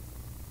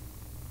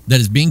that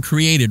is being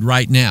created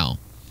right now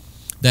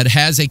that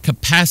has a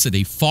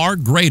capacity far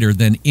greater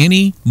than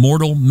any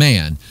mortal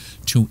man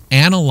to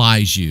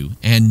analyze you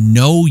and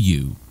know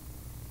you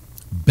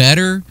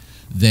better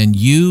than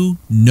you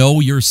know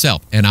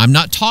yourself. And I'm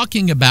not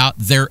talking about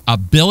their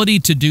ability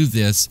to do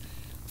this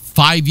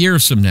 5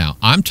 years from now.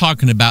 I'm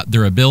talking about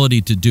their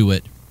ability to do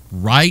it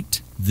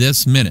right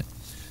this minute.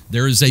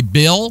 There is a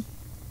bill.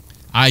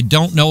 I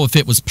don't know if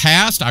it was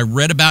passed. I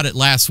read about it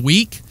last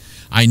week.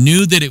 I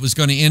knew that it was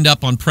going to end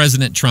up on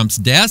President Trump's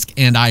desk,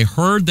 and I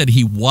heard that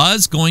he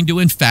was going to,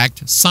 in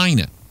fact, sign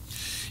it.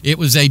 It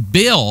was a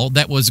bill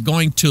that was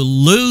going to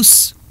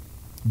loose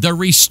the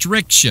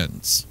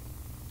restrictions.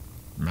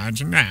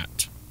 Imagine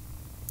that.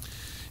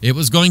 It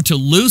was going to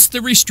loose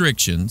the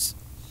restrictions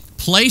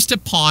placed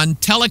upon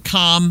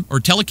telecom or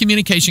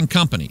telecommunication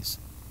companies.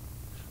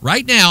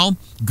 Right now,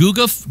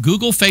 Google,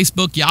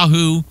 Facebook,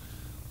 Yahoo,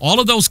 all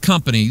of those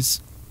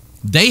companies,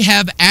 they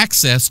have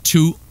access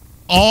to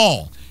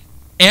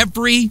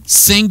every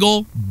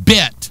single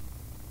bit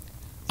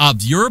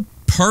of your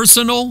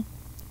personal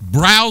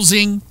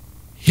browsing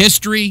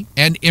history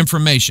and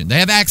information. They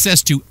have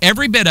access to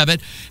every bit of it,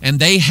 and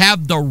they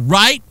have the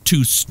right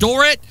to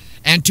store it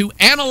and to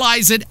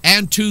analyze it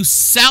and to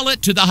sell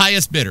it to the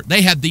highest bidder.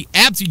 They have the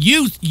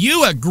absolute,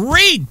 you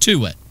agreed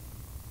to it.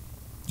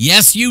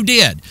 Yes, you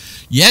did.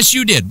 Yes,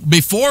 you did.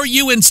 Before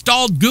you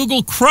installed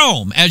Google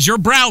Chrome as your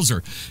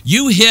browser,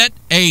 you hit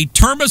a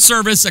term of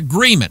service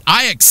agreement.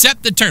 I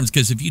accept the terms,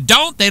 because if you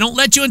don't, they don't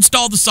let you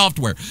install the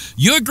software.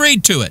 You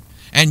agreed to it,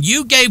 and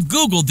you gave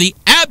Google the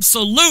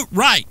absolute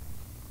right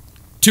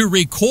to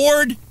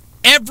record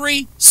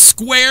every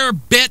square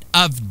bit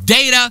of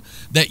data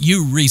that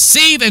you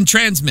receive and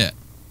transmit.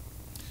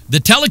 The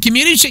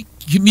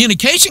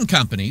telecommunication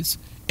companies,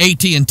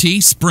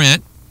 AT&T,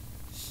 Sprint,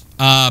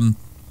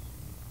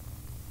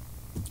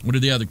 what are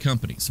the other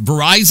companies?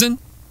 Verizon,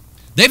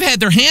 they've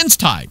had their hands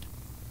tied.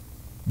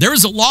 There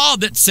is a law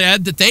that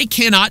said that they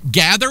cannot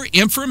gather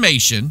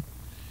information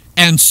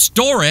and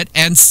store it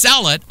and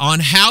sell it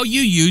on how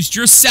you used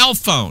your cell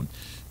phone.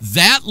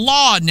 That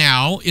law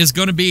now is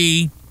going to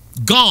be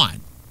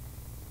gone.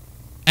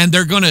 And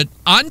they're going to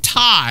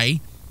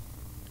untie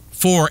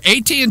for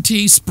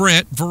AT&T,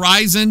 Sprint,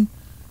 Verizon,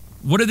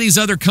 what are these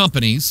other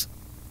companies?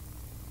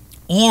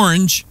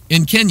 Orange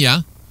in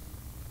Kenya.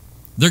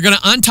 They're going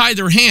to untie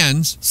their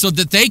hands so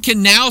that they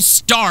can now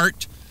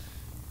start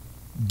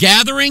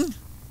gathering,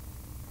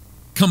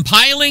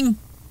 compiling,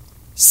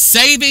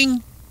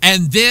 saving,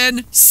 and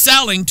then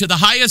selling to the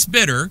highest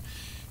bidder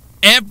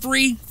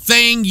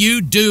everything you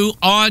do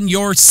on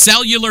your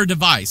cellular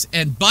device.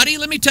 And buddy,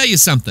 let me tell you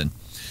something.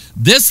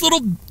 This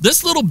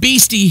little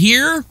beastie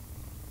here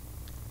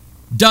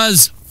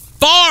does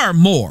far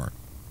more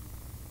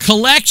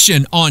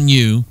collection on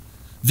you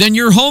than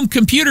your home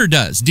computer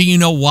does. Do you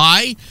know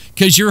why?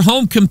 Because your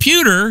home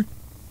computer,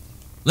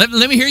 let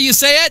me hear you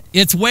say it.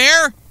 It's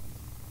where?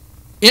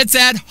 It's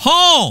at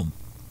home.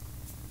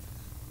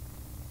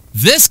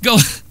 This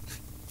goes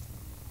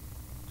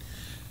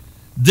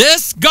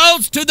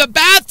to the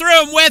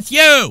bathroom with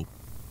you.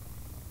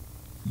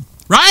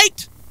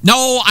 Right?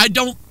 No, I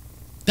don't.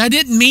 I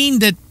didn't mean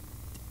that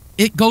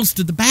it goes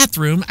to the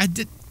bathroom.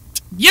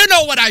 You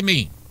know what I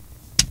mean.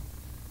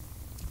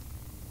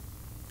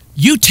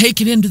 You take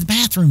it into the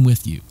bathroom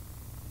with you.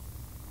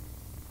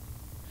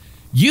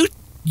 You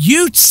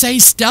say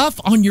stuff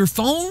on your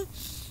phone,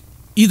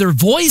 either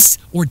voice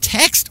or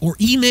text or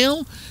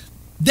email,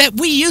 that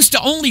we used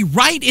to only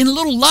write in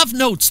little love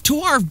notes to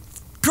our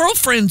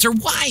girlfriends or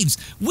wives.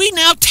 We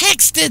now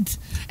text it,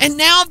 and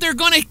now they're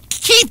going to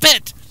keep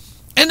it,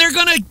 and they're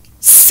going to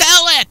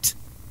sell it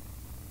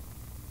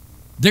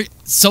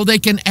so they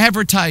can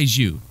advertise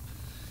you.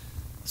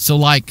 So,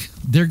 like,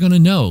 they're going to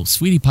know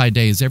Sweetie Pie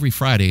Day is every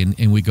Friday,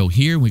 and we go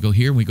here, and we go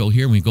here, and we go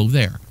here, and we go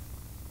there.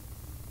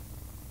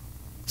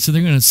 So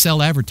they're going to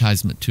sell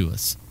advertisement to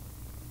us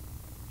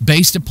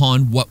based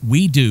upon what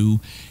we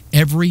do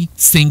every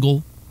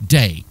single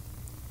day.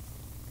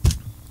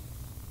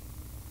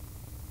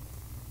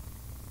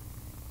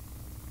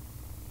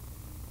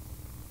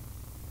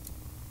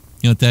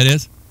 You know what that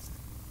is?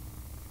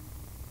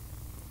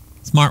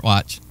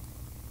 Smartwatch.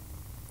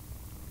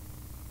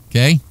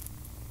 Okay?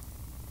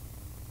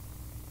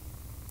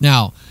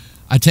 Now,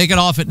 I take it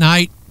off at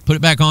night, put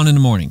it back on in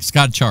the morning. It's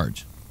got to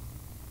charge.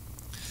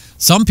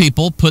 Some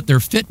people put their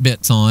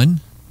Fitbits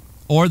on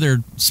or their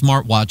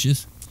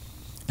smartwatches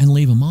and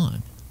leave them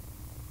on.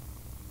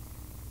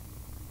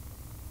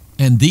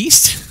 And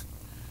these,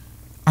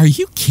 are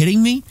you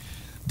kidding me?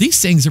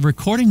 These things are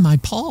recording my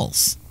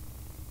pulse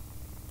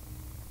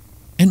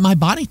and my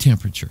body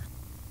temperature,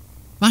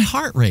 my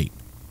heart rate.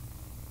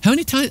 How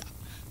many times?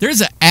 There's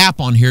an app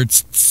on here.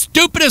 It's the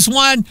stupidest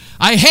one.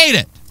 I hate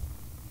it.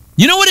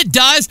 You know what it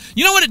does?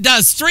 You know what it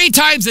does 3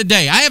 times a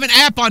day? I have an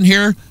app on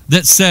here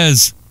that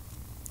says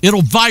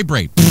it'll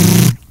vibrate.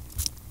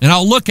 And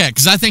I'll look at it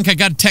because I think I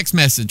got a text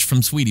message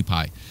from Sweetie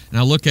Pie. And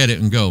I'll look at it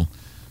and go,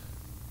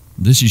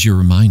 this is your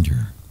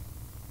reminder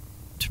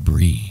to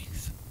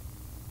breathe.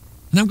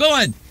 And I'm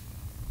going,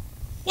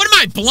 what am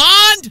I,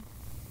 blonde?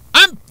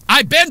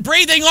 I've been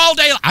breathing all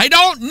day. I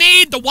don't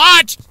need the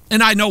watch.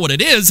 And I know what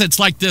it is. It's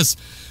like this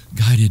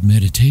guided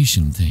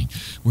meditation thing.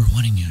 We're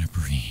wanting you to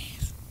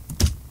breathe.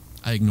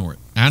 I ignore it.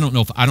 I don't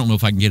know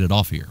if I can get it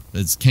off here.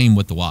 It came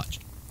with the watch.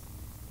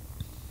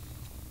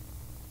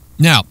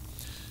 Now,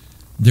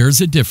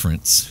 there's a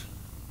difference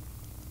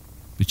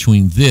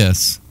between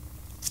this.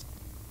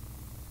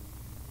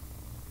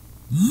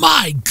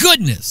 My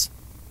goodness.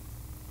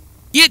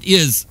 It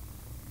is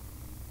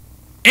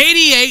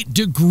 88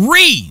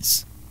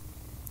 degrees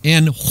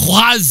in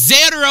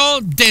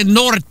Juazeiro del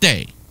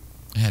Norte.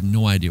 I have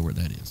no idea where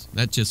that is.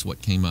 That's just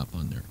what came up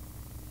on there.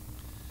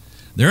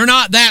 They're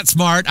not that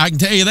smart, I can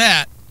tell you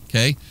that.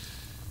 Okay?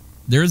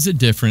 There's a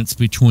difference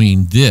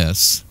between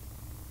this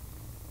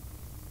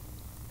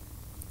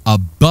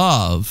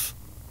above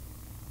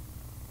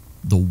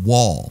the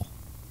wall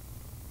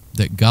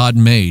that God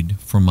made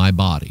for my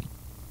body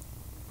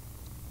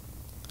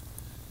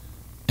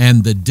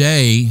and the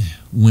day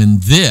when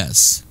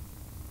this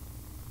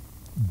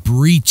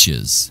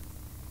breaches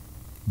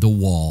the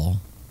wall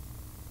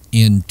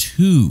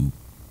into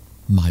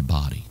my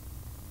body.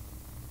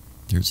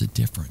 There's a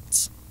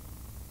difference.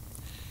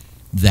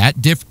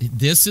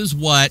 This is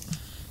what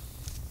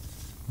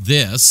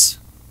this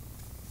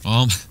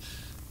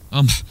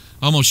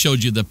almost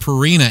showed you the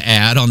Purina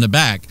ad on the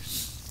back.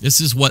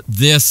 This is what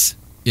this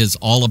is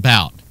all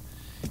about.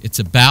 It's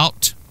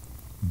about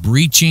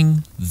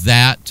breaching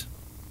that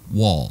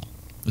wall.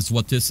 This is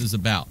what this is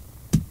about.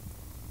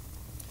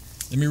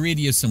 Let me read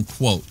you some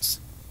quotes.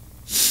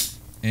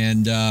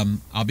 And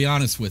I'll be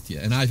honest with you.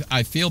 And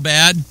I feel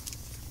bad,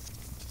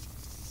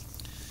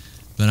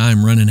 but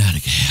I'm running out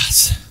of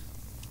gas.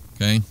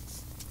 Okay?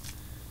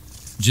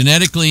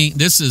 Genetically,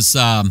 this is,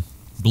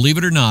 believe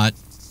it or not,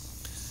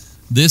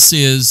 this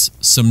is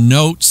some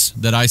notes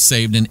that I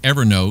saved in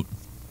Evernote,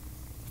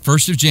 the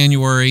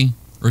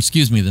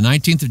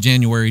 19th of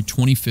January,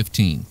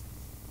 2015,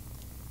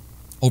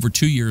 over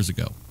 2 years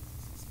ago.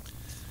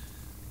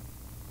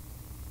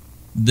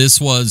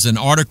 This was an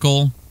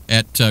article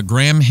at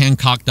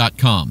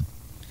grahamhancock.com.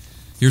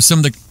 Here's some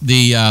of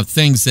the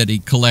things that he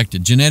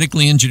collected.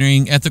 Genetically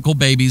engineering ethical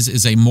babies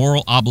is a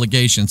moral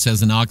obligation,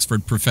 says an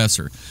Oxford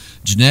professor.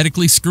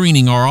 Genetically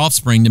screening our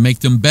offspring to make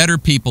them better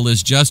people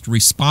is just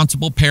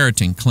responsible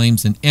parenting,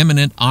 claims an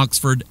eminent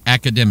Oxford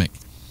academic.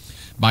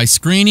 by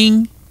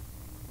screening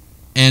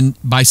in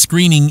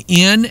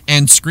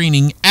and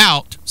screening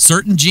out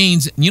certain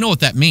genes. You know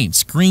what that means?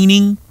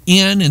 Screening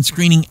in and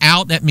screening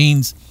out, that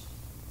means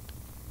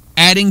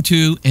adding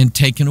to and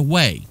taking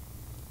away.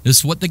 This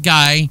is what the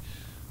guy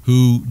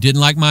who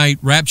didn't like my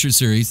Rapture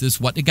series, this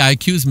is what the guy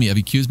accused me of.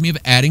 He accused me of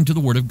adding to the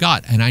Word of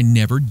God, and I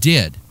never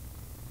did.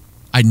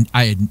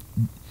 I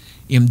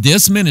in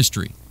this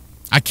ministry,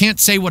 I can't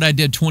say what I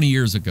did 20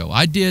 years ago.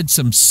 I did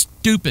some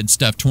stupid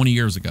stuff 20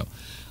 years ago.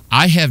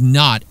 I have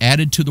not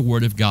added to the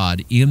Word of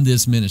God in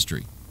this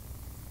ministry.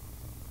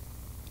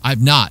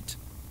 I've not.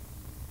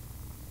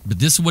 But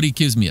this is what he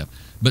accused me of.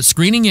 But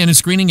screening in and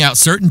screening out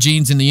certain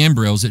genes in the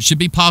embryos, it should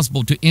be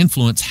possible to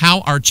influence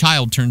how our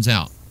child turns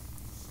out.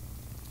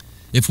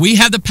 If we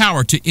have the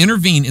power to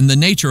intervene in the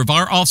nature of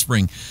our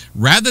offspring,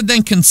 rather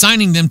than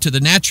consigning them to the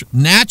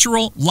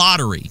natural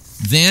lottery,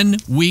 then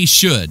we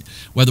should.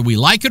 Whether we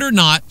like it or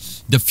not,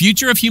 the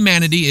future of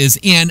humanity is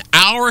in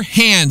our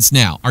hands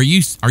now. Are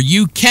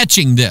you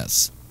catching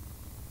this?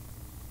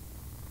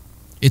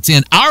 It's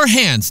in our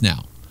hands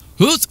now.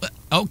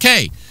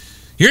 Okay,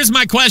 here's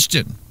my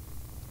question.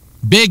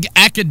 Big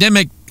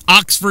academic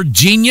Oxford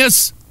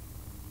genius.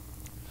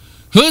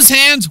 Whose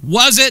hands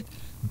was it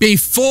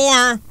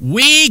before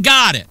we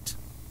got it?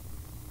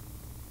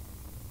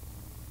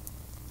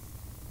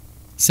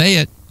 Say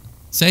it.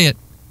 Say it.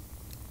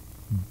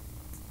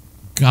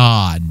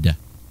 God.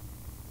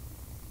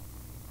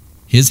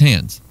 His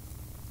hands.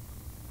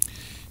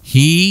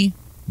 He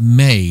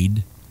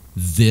made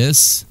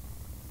this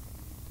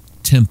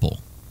temple.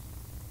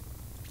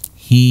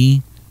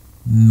 He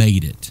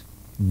made it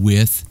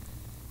with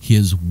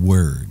His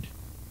Word.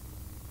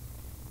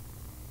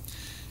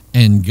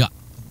 And God,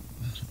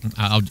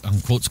 I'll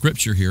quote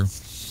scripture here.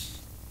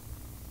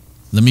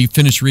 Let me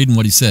finish reading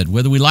what he said.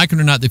 Whether we like it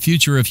or not, the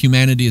future of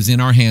humanity is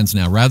in our hands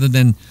now. Rather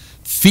than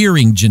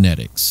fearing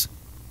genetics,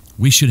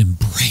 we should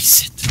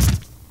embrace it.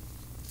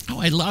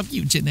 Oh, I love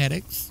you,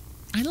 genetics.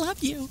 I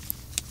love you.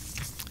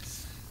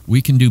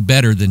 We can do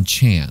better than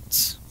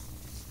chance.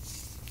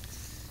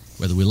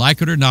 Whether we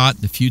like it or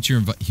not, the future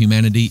of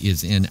humanity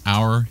is in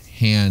our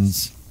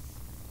hands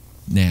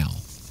now.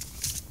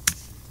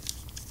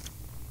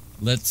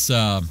 Let's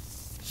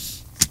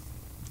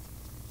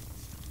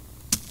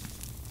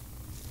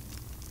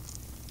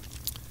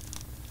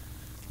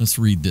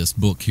read this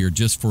book here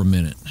just for a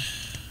minute.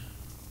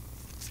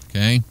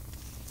 Okay?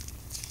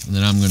 And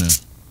then I'm going to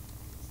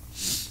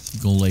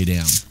go lay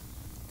down.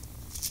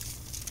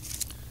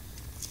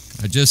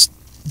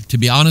 To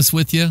be honest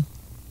with you,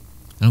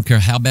 I don't care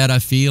how bad I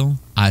feel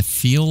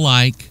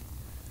like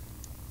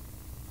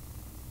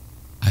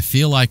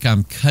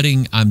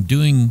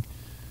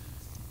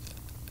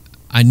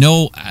I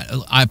know,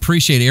 I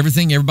appreciate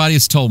everything everybody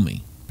has told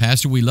me.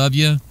 Pastor, we love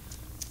you.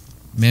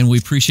 Man, we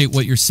appreciate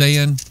what you're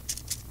saying.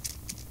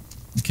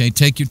 Okay,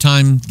 take your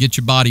time, get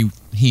your body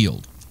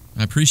healed.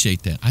 I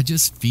appreciate that. I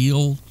just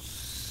feel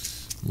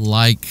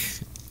like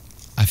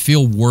I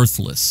feel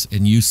worthless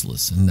and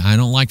useless, and I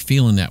don't like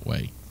feeling that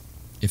way.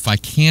 If I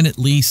can at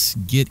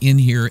least get in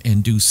here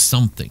and do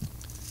something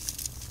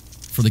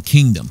for the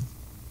kingdom,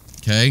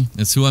 okay?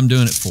 That's who I'm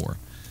doing it for.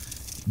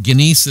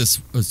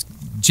 Genesis.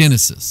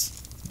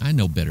 I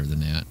know better than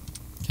that,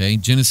 okay?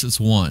 Genesis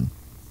 1,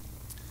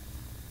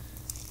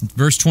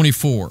 verse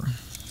 24.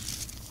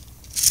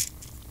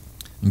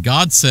 And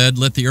God said,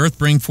 let the earth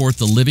bring forth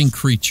the living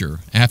creature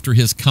after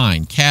his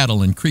kind,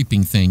 cattle and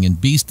creeping thing, and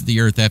beast of the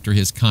earth after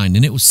his kind.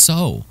 And it was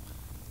so.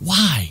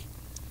 Why?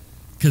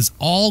 Because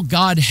all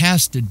God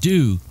has to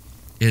do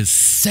is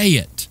say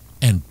it,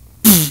 and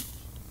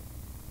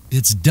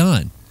it's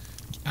done.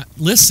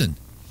 Listen,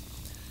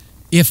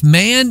 if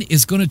man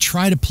is going to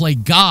try to play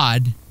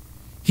God,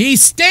 he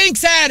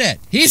stinks at it.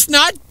 He's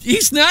not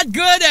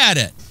good at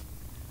it.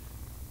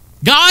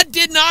 God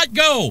did not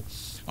go,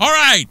 all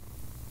right,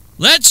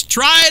 let's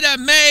try to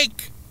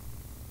make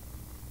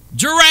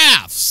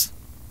giraffes.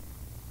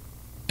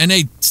 And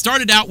they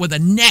started out with a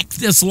neck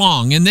this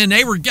long, and then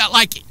they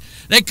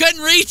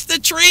couldn't reach the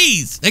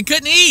trees. They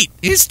couldn't eat.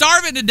 He's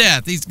starving to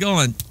death. He's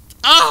going,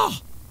 oh,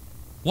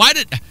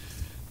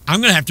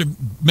 I'm going to have to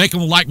make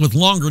them with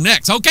longer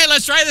necks. Okay,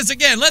 let's try this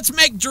again. Let's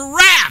make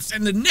giraffes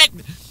and the neck.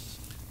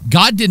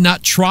 God did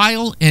not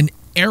trial and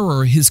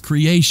error his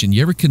creation.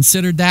 You ever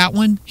considered that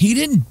one? He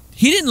didn't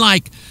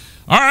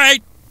all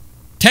right,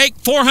 take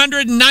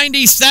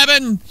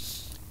 497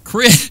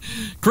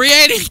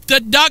 creating the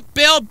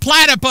duck-billed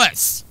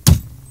platypus.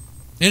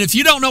 And if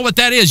you don't know what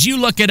that is, you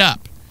look it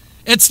up.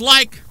 It's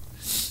like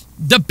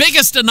the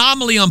biggest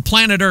anomaly on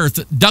planet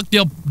Earth,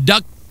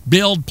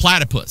 duck-billed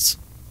platypus.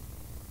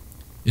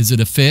 Is it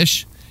a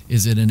fish?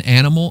 Is it an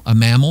animal, a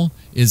mammal?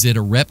 Is it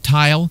a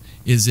reptile?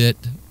 Is it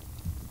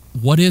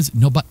what is?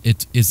 Nobody.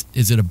 Is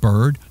it a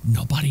bird?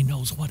 Nobody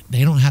knows what. They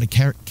don't know how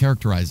to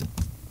characterize it.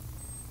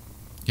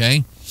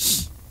 Okay?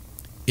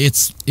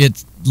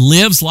 It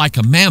lives like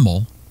a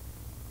mammal,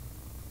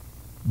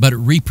 but it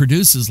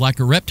reproduces like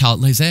a reptile. It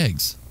lays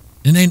eggs.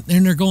 And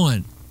then they're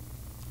going,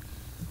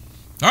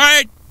 all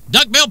right,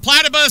 duck-billed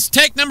platypus,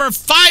 take number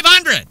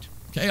 500.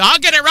 Okay, I'll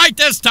get it right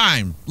this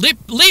time. Leave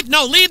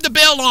the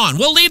bill on.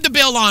 We'll leave the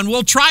bill on.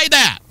 We'll try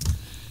that.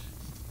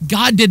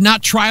 God did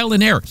not trial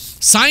and error.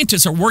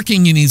 Scientists are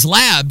working in these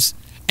labs,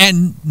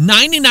 and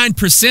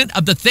 99%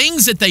 of the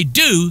things that they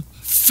do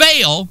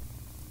fail.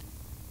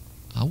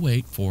 I'll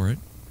wait for it.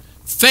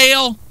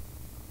 Fail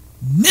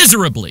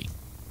miserably.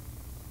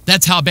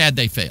 That's how bad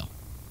they fail.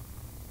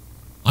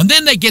 And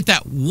then they get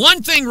that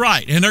one thing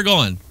right, and they're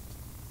going,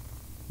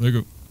 look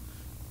at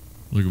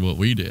what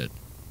we did.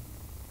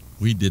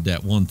 We did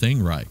that one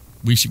thing right.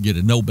 We should get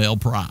a Nobel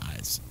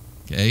Prize.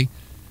 Okay?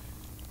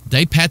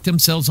 They pat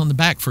themselves on the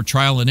back for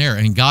trial and error,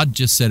 and God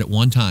just said it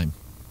one time.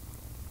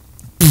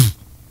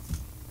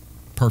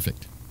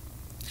 Perfect.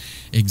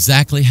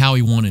 Exactly how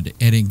he wanted it.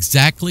 And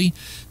exactly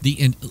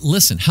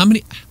listen, how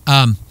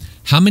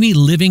many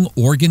living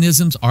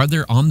organisms are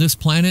there on this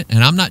planet?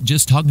 And I'm not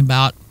just talking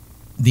about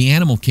the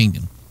animal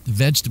kingdom, the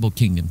vegetable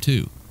kingdom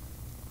too.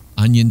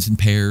 Onions and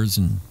pears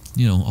and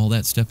all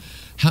that stuff.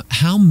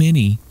 How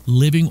many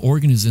living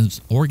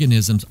organisms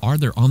are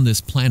there on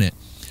this planet?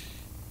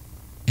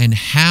 And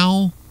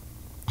how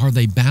are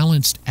they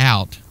balanced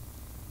out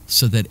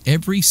so that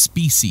every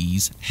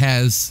species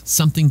has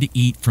something to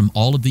eat from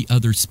all of the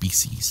other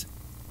species?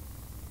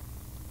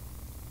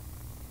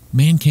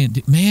 Man can't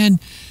do, man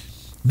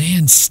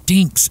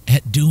stinks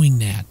at doing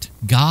that.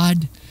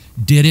 God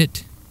did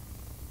it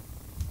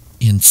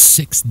in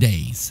 6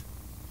 days.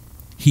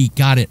 He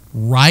got it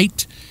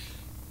right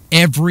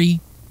every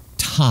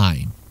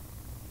time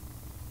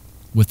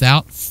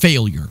without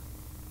failure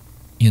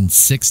in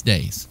 6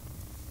 days.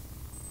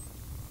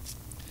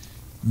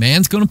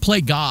 Man's going to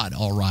play God,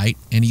 all right,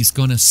 and he's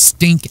going to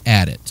stink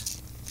at it.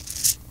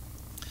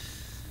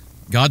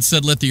 God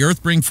said, let the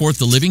earth bring forth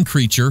the living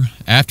creature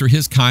after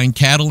his kind,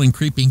 cattle and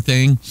creeping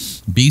thing,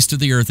 beast of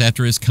the earth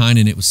after his kind,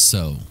 and it was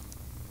so.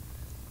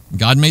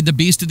 God made the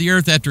beast of the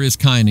earth after his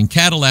kind, and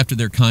cattle after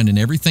their kind, and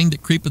everything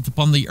that creepeth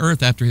upon the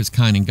earth after his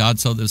kind, and God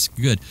saw this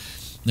good.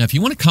 Now, if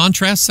you want to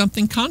contrast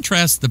something,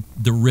 contrast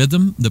the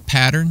rhythm, the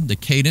pattern, the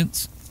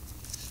cadence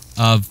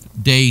of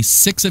day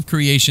 6 of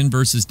creation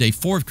versus day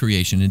 4 of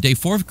creation. In day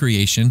 4 of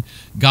creation,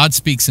 God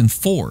speaks in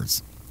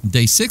fours.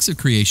 Day 6 of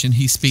creation,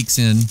 he speaks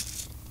in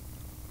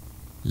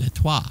le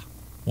trois.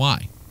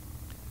 Why?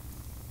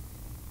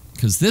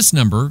 Because this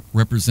number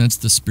represents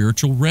the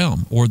spiritual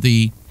realm or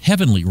the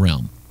heavenly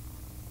realm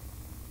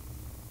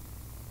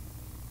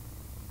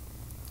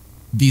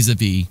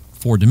vis-a-vis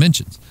 4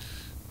 dimensions.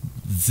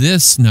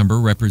 This number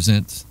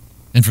represents,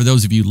 and for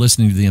those of you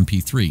listening to the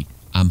MP3,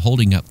 I'm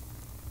holding up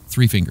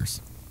 3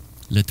 fingers.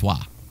 Le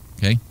trois.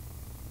 Okay?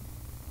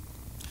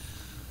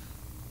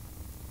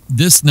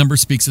 This number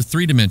speaks of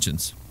 3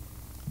 dimensions.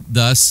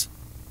 Thus,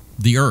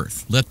 the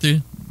earth. Let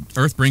the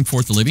earth bring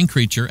forth the living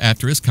creature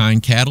after his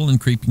kind, cattle and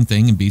creeping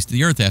thing, and beast of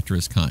the earth after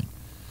his kind.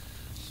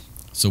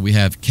 So we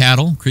have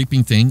cattle,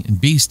 creeping thing, and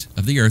beast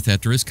of the earth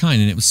after his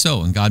kind. And it was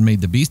so. And God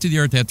made the beast of the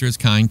earth after his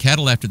kind,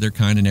 cattle after their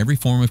kind, and every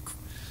form of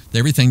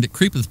everything that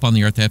creepeth upon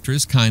the earth after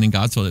his kind. And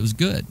God saw that it was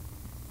good.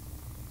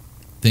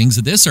 Things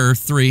of this earth,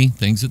 3.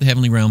 Things of the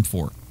heavenly realm,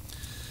 4.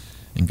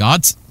 And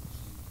God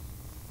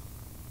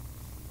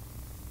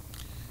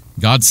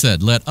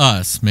said, let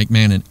us make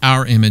man in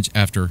our image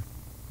after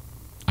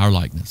our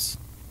likeness.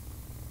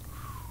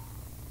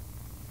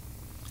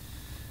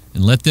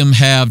 And let them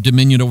have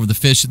dominion over the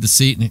fish of the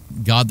sea,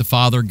 God the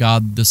Father,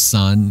 God the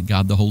Son,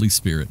 God the Holy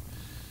Spirit.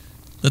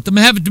 Let them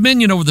have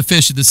dominion over the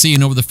fish of the sea,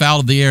 and over the fowl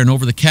of the air, and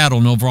over the cattle,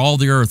 and over all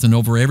the earth, and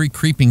over every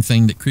creeping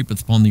thing that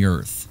creepeth upon the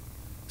earth.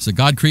 So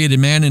God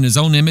created man in his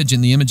own image. In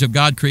the image of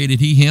God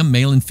created he him.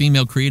 Male and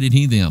female created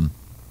he them.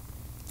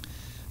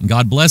 And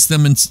God blessed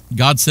them, and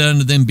God said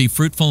unto them, be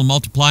fruitful and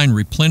multiply, and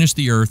replenish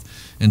the earth,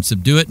 and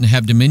subdue it, and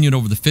have dominion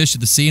over the fish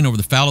of the sea, and over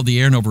the fowl of the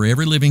air, and over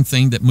every living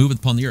thing that moveth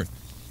upon the earth.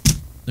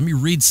 Let me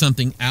read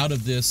something out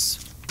of this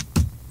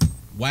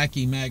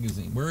wacky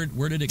magazine. Where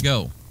did it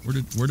go?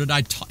 Where did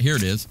I here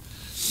it is.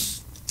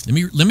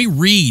 Let me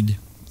read.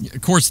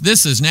 Of course,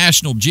 this is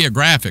National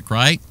Geographic,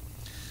 right?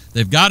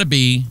 They've got to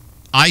be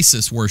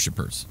Isis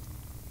worshipers,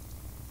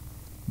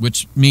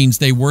 which means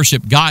they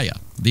worship Gaia,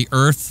 the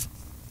earth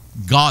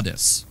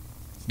goddess,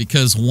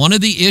 because one of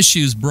the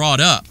issues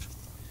brought up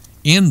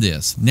in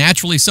this,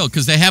 naturally so,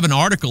 because they have an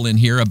article in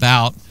here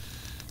about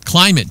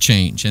climate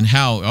change and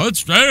how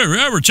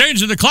we're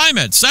changing the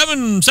climate.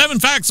 Seven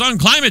facts on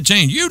climate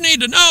change. You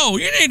need to know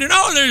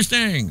these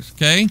things.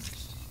 Okay,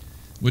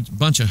 which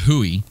bunch of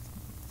hooey.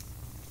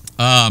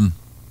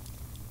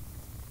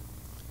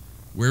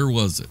 Where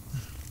was it?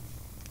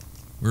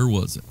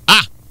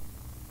 Ah,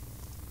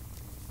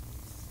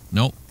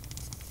 nope,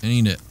 that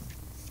ain't it.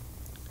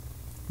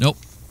 Nope,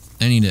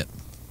 that ain't it.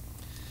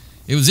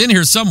 It was in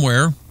here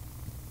somewhere.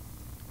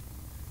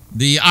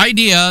 The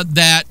idea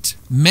that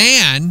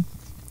man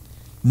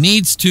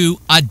needs to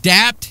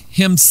adapt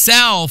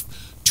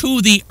himself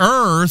to the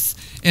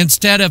earth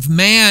instead of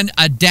man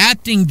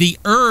adapting the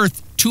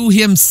earth to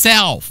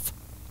himself,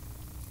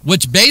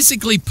 which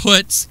basically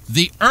puts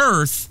the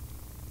earth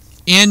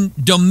in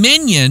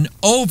dominion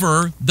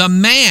over the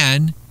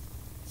man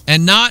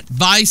and not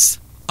vice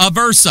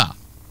versa.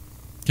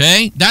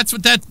 Okay? That's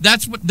what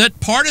that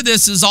part of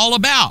this is all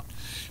about.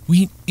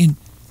 We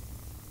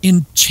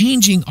in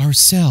changing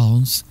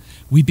ourselves,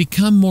 we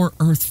become more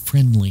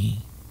earth-friendly.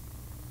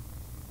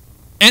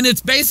 And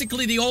it's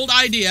basically the old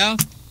idea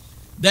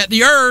that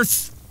the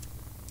earth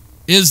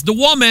is the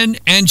woman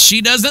and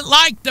she doesn't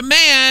like the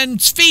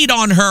man's feet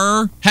on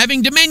her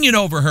having dominion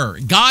over her.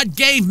 God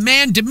gave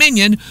man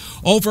dominion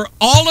over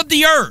all of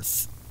the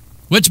earth,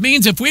 which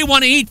means if we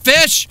want to eat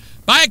fish,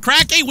 buy a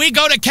cracky, we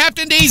go to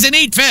Captain D's and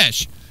eat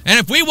fish. And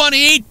if we want to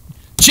eat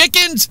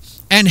chickens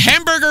and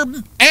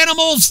hamburger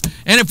animals,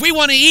 and if we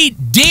want to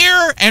eat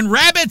deer and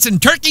rabbits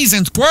and turkeys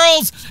and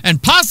squirrels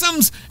and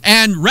possums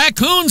and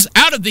raccoons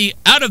out of the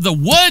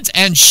woods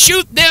and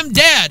shoot them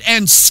dead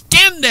and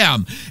skin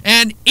them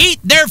and eat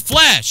their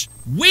flesh,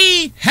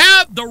 we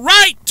have the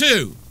right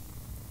to.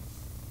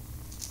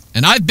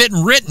 And I've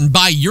been written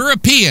by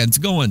Europeans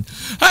going,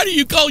 how do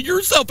you call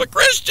yourself a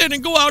Christian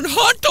and go out and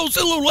hunt those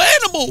little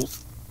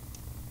animals?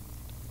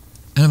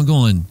 And I'm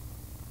going,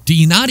 do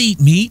you not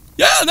eat meat?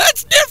 Yeah,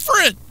 that's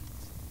different.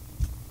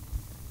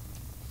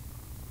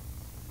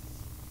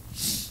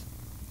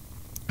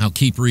 I'll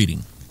keep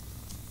reading.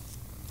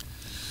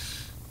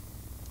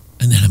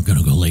 And then I'm going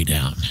to go lay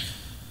down.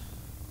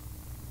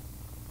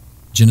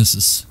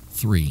 Genesis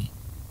 3.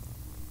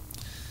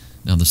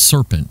 Now the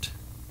serpent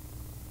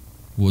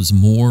was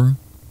more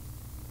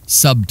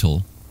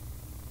subtle.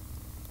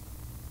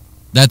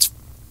 That's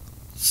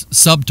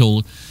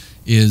subtle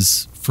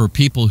is for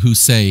people who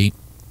say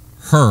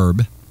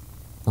herb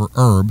or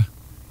herb.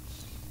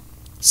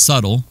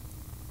 Subtle.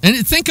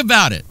 And think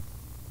about it.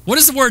 What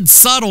does the word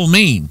subtle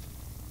mean?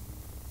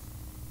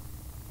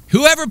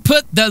 Whoever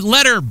put the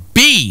letter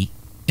B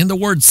in the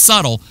word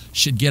subtle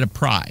should get a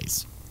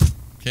prize.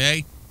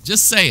 Okay?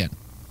 Just saying.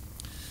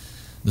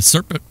 The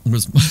serpent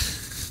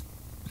was...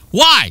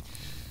 Why?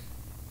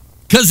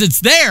 Because it's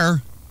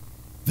there,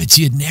 but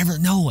you'd never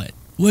know it,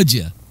 would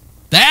you?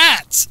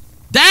 That's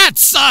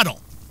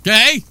subtle.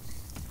 Okay?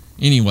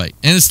 Anyway,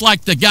 and it's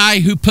like the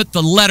guy who put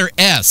the letter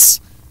S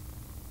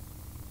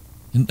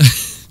in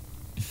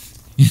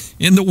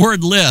the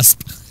word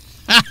lisp.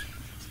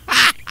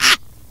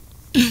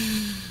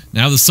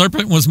 Now the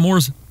serpent was more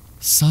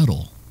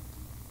subtle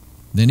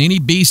than any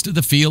beast of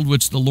the field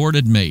which the Lord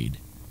had made.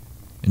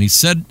 And he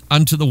said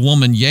unto the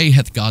woman, yea,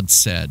 hath God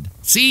said.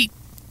 See,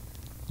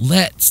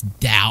 let's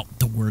doubt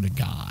the word of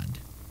God.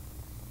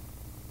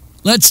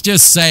 Let's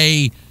just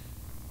say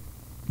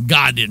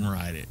God didn't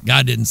write it.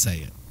 God didn't say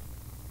it.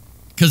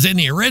 Because in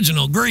the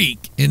original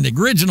Greek, in the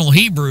original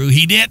Hebrew,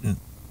 he didn't.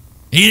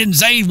 He didn't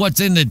say what's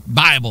in the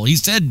Bible. He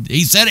said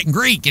it in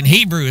Greek and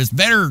Hebrew. It's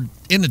better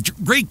in the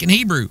Greek and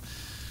Hebrew.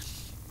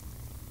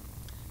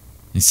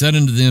 He said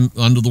unto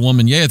the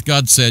woman, yea, hath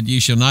God said, ye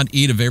shall not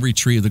eat of every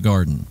tree of the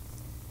garden.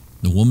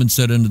 The woman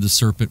said unto the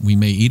serpent, we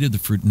may eat of the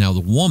fruit. Now the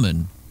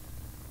woman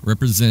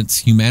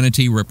represents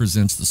humanity,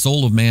 represents the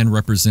soul of man,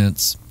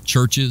 represents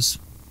churches.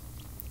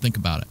 Think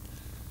about it.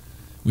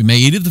 We may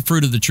eat of the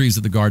fruit of the trees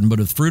of the garden, but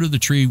of the fruit of the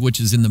tree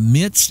which is in the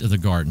midst of the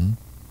garden,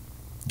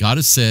 God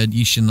has said,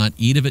 ye shall not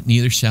eat of it,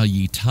 neither shall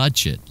ye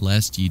touch it,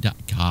 lest ye die.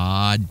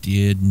 God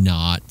did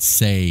not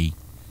say,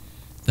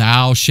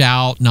 thou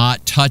shalt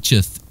not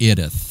toucheth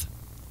iteth.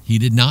 He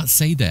did not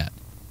say that.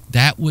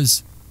 That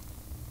was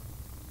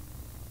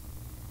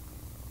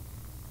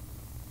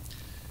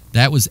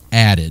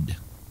added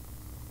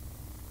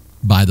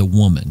by the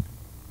woman.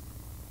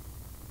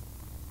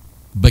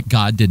 But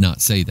God did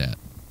not say that.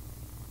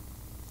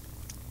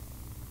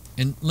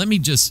 And let me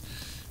just,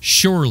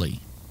 surely,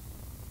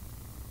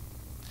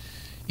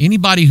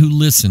 anybody who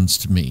listens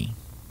to me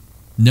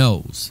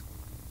knows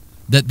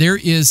that there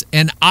is,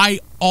 and I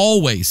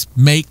always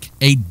make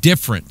a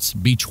difference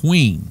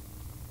between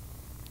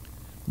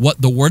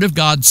what the Word of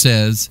God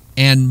says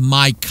and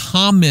my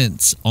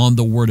comments on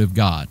the Word of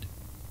God.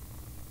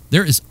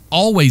 There is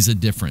always a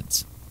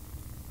difference.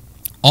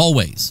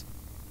 Always.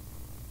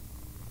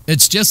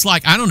 It's just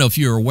like, I don't know if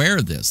you're aware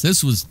of this.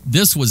 This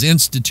was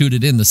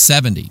instituted in the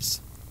 70s.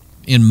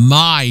 In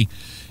my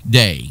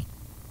day,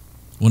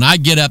 when I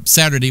get up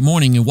Saturday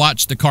morning and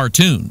watch the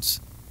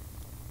cartoons,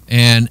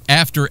 and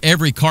after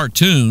every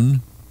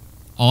cartoon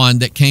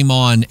that came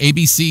on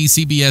ABC,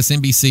 CBS,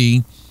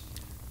 NBC,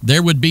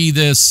 there would be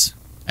this,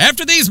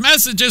 after these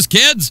messages,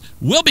 kids,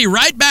 we'll be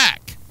right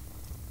back.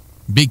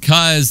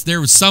 Because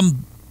there was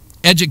some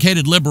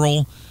educated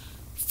liberal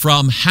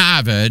from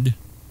Harvard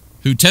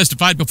who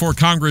testified before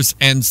Congress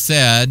and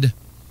said,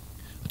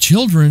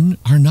 children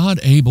are not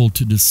able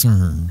to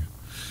discern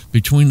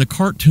between the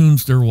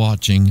cartoons they're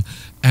watching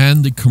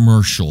and the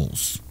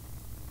commercials.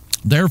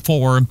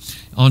 Therefore,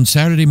 on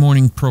Saturday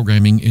morning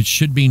programming, it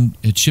should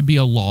be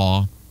a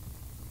law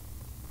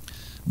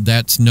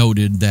that's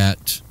noted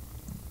that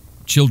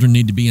children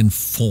need to be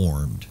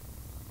informed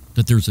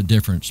that there's a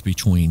difference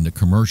between the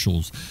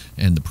commercials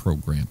and the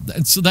program.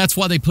 And so that's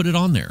why they put it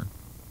on there.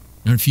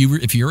 And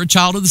if you're a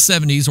child of the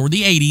 70s or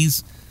the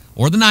 80s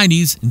or the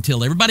 90s,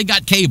 until everybody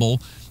got cable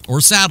or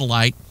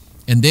satellite,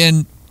 and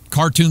then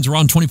cartoons are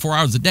on 24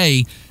 hours a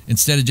day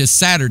instead of just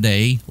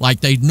Saturday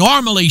like they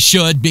normally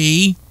should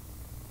be,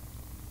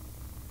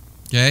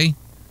 Okay?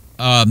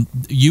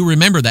 You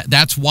remember that.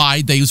 That's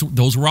why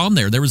those were on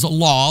there. There was a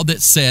law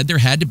that said there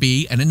had to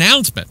be an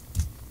announcement.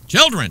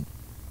 Children,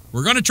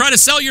 we're going to try to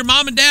sell your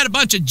mom and dad a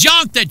bunch of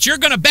junk that you're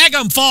going to beg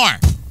them for.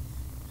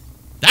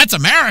 That's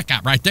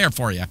America right there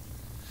for you.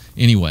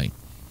 Anyway,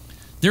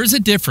 there's a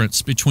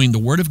difference between the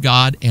Word of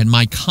God and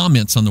my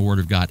comments on the Word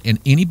of God. And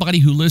anybody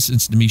who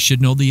listens to me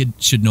should know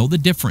the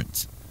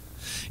difference.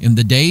 In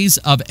the days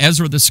of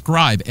Ezra the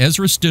scribe,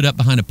 Ezra stood up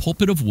behind a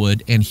pulpit of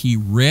wood and he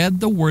read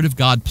the Word of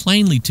God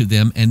plainly to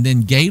them and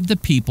then gave the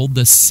people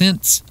the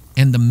sense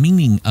and the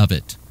meaning of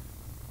it.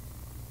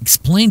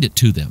 Explained it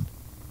to them.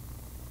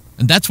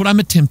 And that's what I'm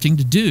attempting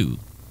to do.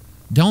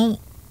 You'll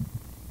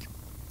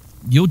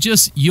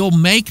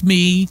make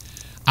me,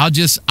 I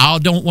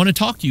don't want to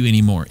talk to you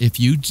anymore. If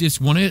you just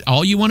want to,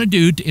 all you want to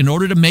do in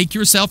order to make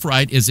yourself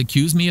right is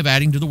accuse me of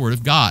adding to the Word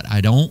of God.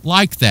 I don't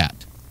like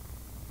that.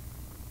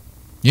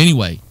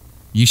 Anyway,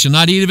 you shall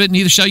not eat of it,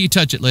 neither shall you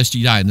touch it, lest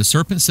ye die. And the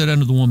serpent said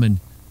unto the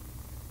woman,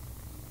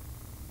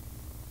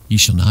 ye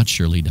shall not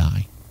surely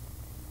die,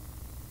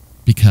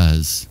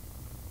 because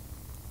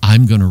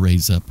I'm going to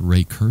raise up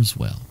Ray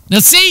Kurzweil. Now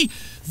see,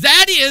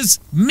 that is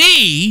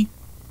me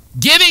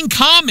giving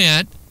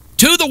comment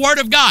to the Word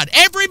of God.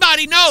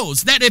 Everybody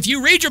knows that if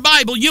you read your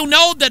Bible, you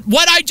know that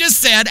what I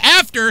just said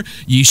after,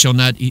 ye shall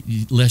not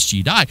eat lest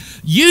ye die.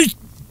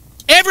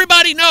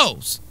 Everybody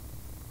knows.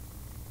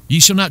 Ye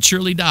shall not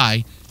surely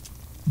die.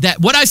 That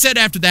what I said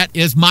after that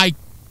is my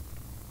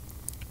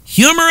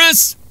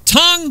humorous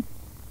tongue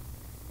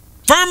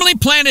firmly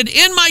planted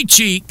in my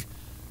cheek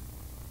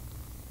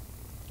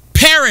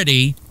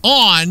parody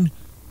on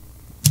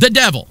the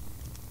devil.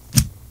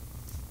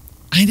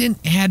 I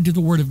didn't add to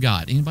the Word of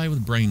God. Anybody with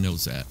a brain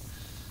knows that.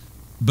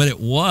 But it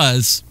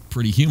was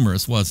pretty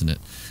humorous, wasn't it?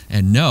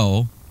 And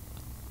no,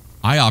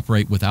 I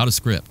operate without a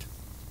script.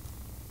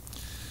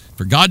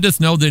 For God doth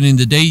know that in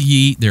the day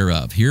ye eat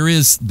thereof. Here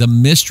is the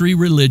mystery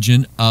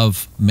religion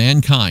of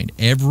mankind.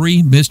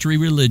 Every mystery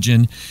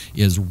religion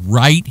is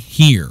right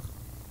here.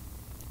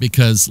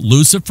 Because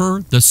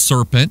Lucifer, the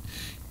serpent,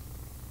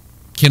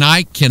 can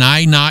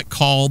I not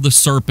call the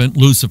serpent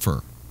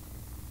Lucifer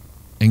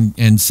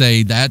and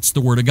say that's the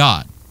Word of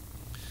God?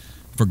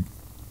 For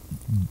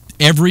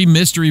every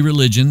mystery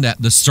religion that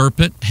the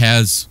serpent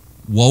has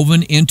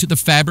woven into the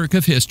fabric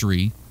of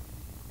history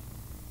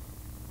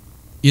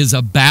is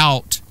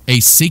about a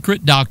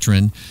secret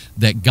doctrine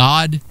that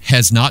God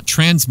has not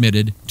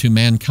transmitted to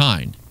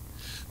mankind.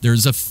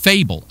 There's a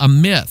fable, a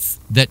myth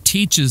that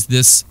teaches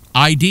this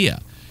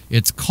idea.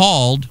 It's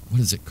called, what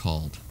is it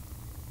called?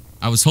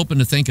 I was hoping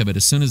to think of it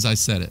as soon as I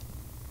said it.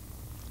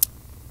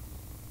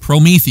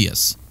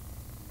 Prometheus.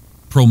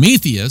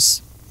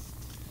 Prometheus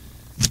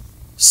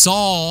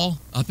saw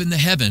up in the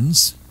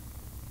heavens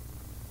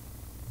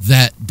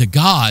that the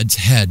gods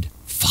had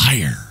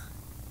fire.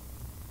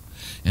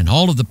 And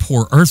all of the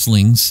poor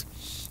earthlings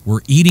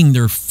were eating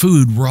their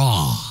food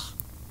raw.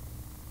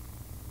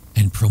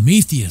 And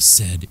Prometheus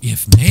said,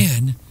 if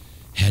man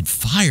had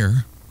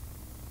fire,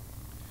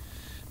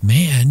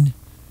 man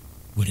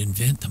would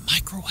invent the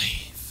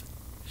microwave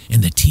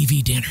and the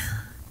TV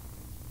dinner.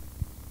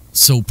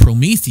 So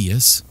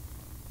Prometheus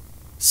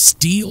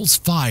steals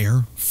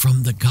fire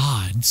from the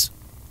gods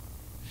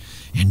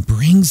and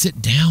brings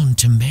it down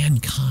to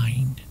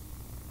mankind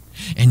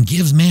and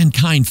gives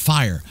mankind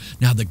fire.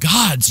 Now the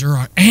gods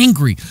are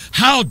angry.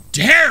 How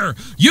dare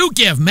you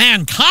give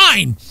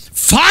mankind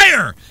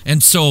fire?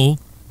 And so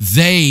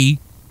they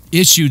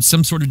issued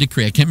some sort of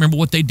decree. I can't remember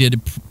what they did to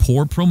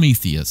poor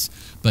Prometheus,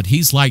 but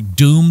he's like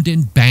doomed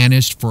and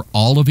banished for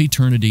all of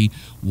eternity.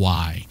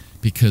 Why?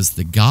 Because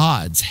the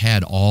gods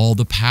had all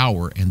the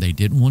power and they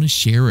didn't want to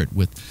share it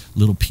with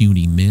little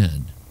puny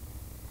men.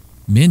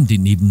 Men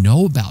didn't even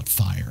know about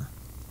fire.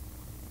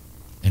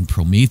 And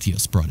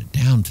Prometheus brought it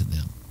down to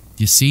them.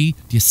 Do you see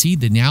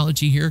the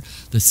analogy here?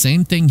 The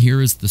same thing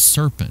here is the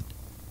serpent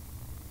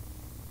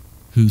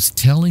who's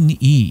telling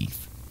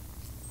Eve,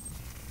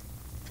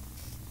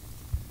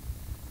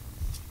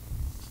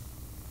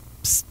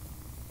 psst,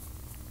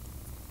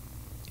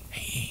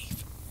 hey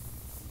Eve,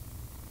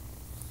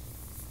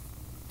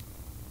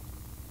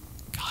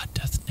 God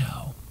doth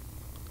know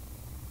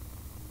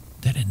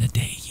that in the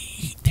day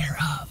ye eat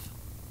thereof,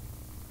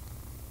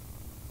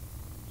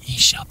 ye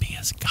shall be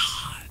as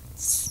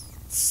gods.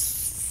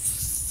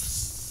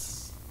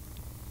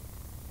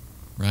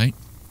 Right?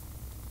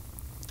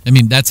 I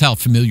mean, that's how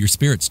familiar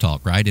spirits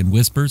talk, right? In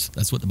whispers.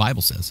 That's what the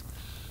Bible says.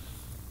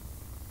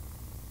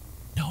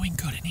 Knowing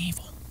good and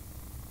evil.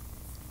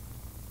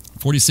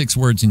 46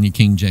 words in your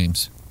King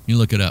James. You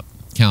look it up.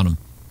 Count them.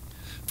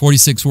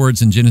 46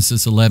 words in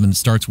Genesis 11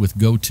 starts with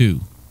go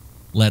to.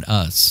 Let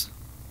us.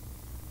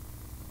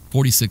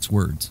 46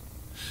 words.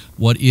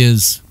 What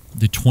is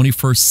the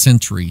 21st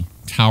century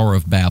Tower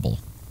of Babel?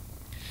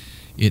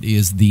 It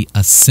is the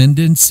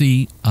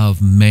ascendancy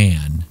of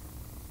man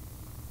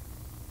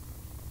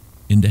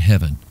into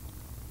heaven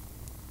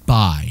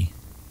by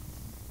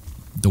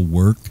the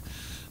work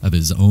of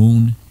his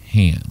own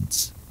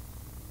hands.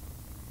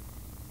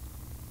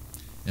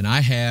 And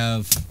I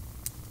have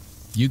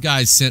You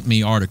guys sent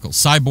me articles.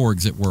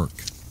 Cyborgs at work.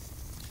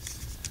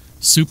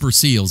 Super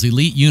SEALs.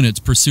 Elite units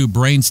pursue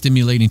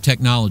brain-stimulating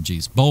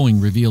technologies.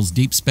 Boeing reveals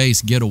deep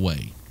space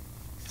getaway.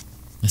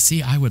 Now,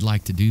 see, I would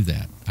like to do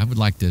that. I would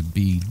like to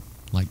be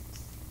like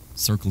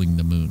circling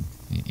the moon.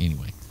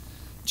 Anyway,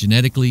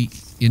 genetically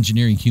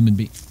engineering human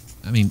beings.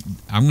 I mean,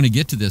 I'm going to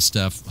get to this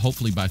stuff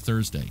hopefully by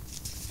Thursday.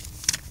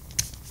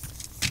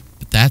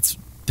 But that's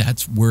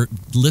where,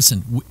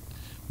 listen,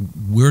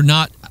 we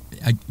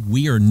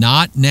are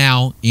not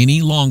now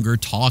any longer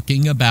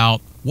talking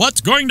about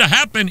what's going to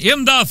happen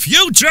in the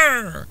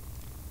future.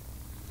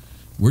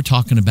 We're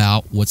talking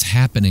about what's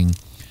happening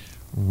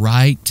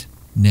right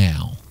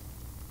now.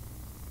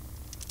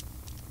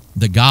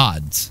 The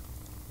gods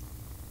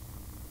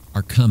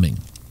are coming.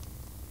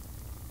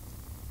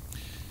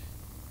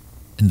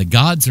 And the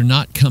gods are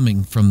not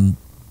coming from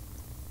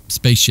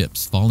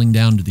spaceships falling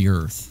down to the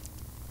earth.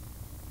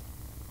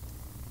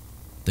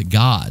 The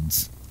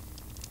gods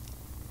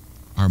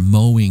are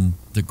mowing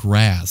the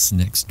grass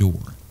next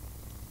door.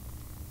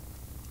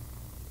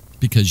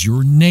 Because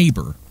your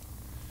neighbor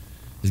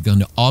is going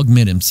to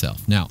augment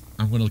himself. Now,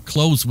 I'm going to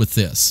close with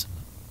this.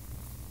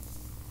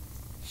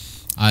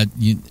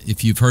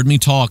 If you've heard me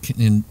talk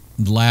in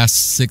the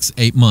last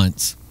 6-8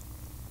 months,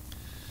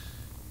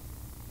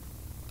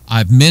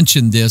 I've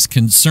mentioned this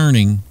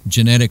concerning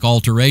genetic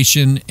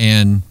alteration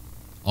and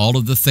all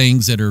of the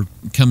things that are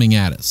coming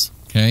at us,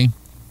 okay?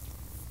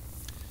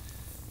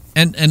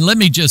 And let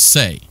me just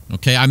say,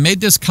 okay, I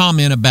made this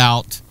comment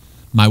about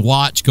my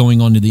watch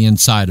going onto the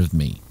inside of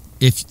me.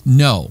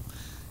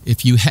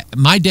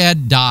 My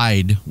dad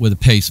died with a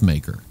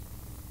pacemaker.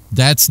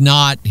 That's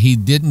not, he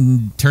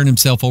didn't turn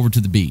himself over to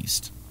the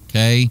beast,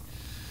 okay?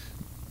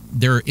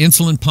 There are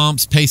insulin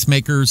pumps,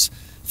 pacemakers,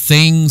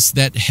 things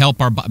that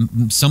help our,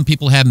 some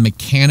people have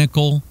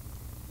mechanical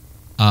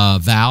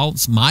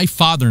valves. My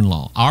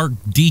father-in-law, our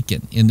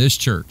deacon in this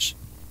church,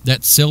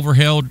 that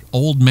silver-haired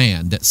old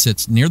man that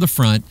sits near the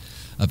front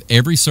of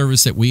every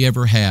service that we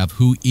ever have,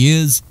 who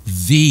is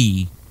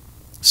the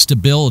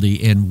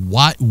stability and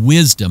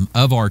wisdom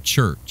of our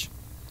church,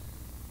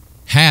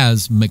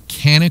 has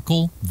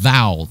mechanical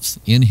valves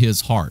in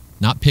his heart,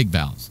 not pig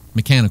valves,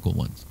 mechanical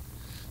ones.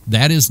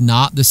 That is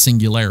not the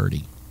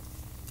singularity.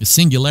 The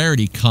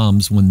singularity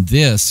comes when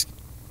this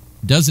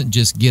doesn't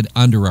just get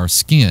under our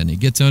skin. It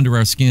gets under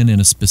our skin in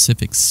a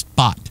specific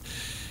spot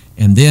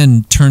and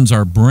then turns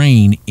our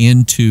brain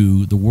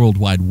into the World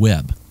Wide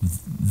Web.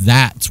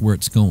 That's where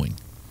it's going.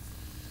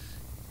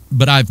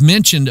 But I've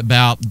mentioned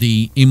about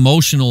the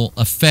emotional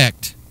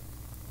effect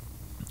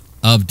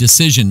of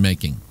decision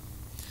making,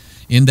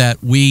 in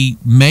that we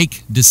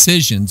make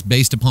decisions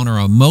based upon our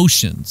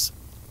emotions,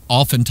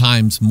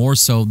 oftentimes more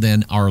so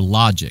than our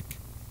logic.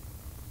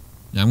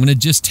 Now, I'm going to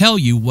just tell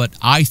you what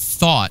I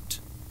thought.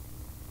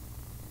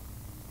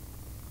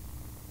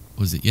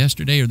 Was it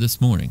yesterday or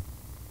this morning?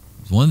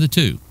 It was one of the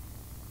two.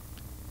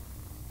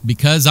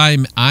 Because I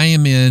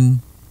am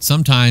in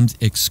sometimes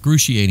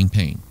excruciating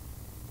pain.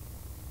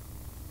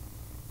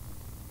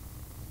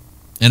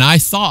 And I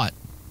thought,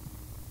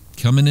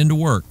 coming into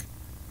work,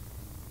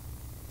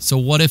 so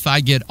what if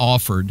I get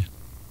offered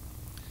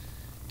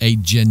a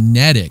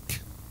genetic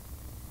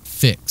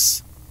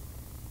fix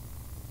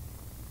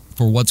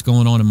for what's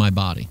going on in my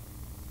body?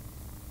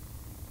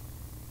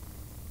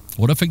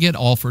 What if I get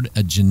offered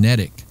a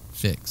genetic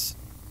fix?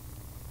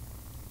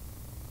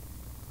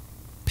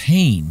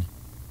 Pain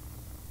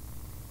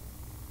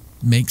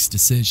makes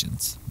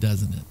decisions,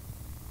 doesn't it?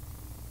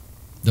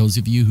 Those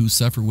of you who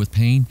suffer with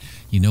pain,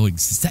 you know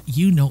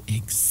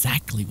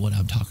exactly what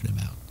I'm talking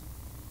about.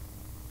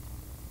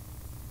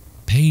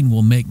 Pain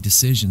will make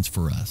decisions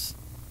for us.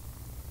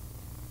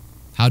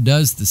 How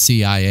does the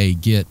CIA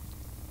get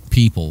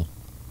people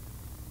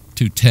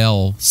to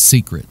tell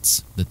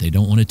secrets that they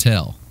don't want to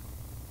tell?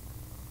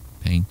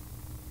 Pain.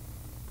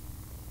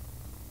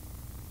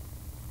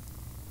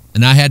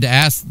 And I had to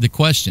ask the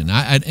question.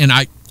 I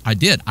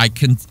did.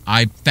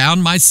 I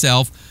found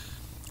myself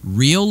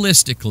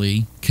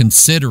realistically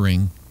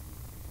considering,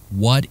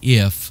 what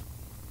if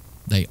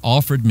they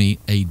offered me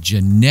a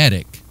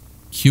genetic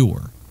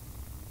cure?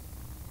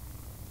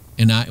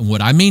 And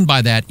what I mean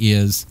by that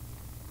is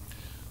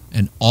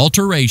an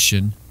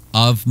alteration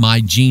of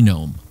my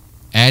genome,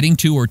 adding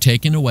to or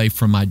taking away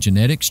from my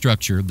genetic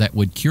structure that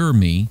would cure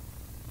me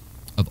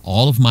of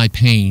all of my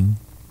pain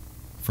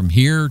from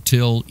here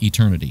till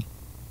eternity.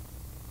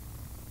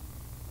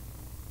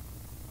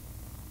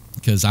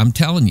 Because I'm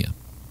telling you,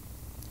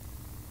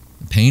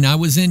 the pain I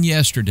was in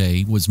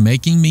yesterday was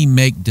making me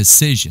make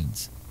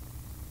decisions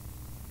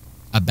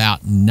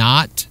about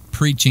not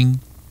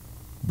preaching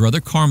Brother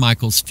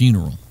Carmichael's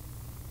funeral.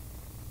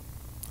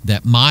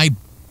 That my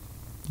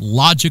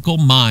logical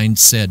mind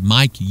said,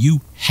 Mike, you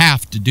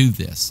have to do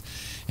this.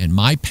 And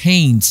my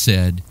pain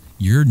said,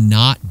 you're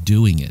not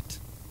doing it.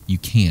 You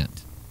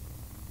can't.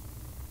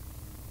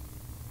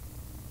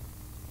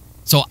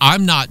 So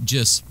I'm not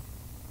just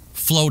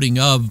floating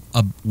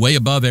way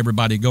above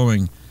everybody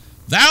going,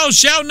 thou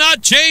shalt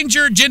not change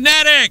your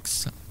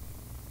genetics.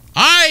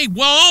 I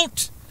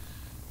won't.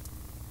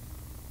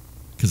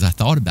 because I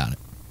thought about it.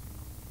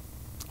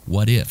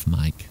 What if,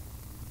 Mike?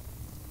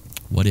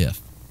 What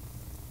if?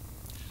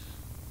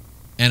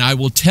 And I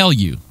will tell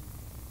you,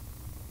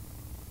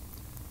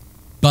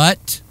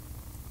 but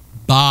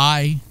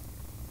by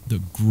the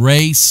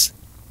grace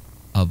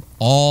of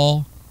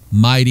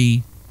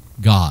Almighty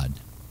God,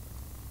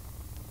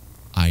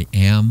 I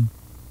am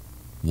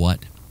what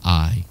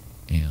I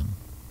am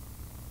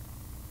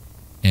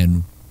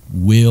and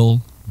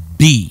will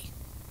be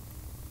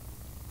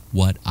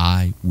what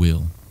I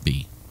will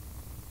be.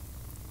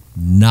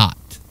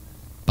 Not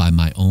by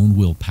my own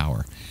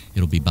willpower.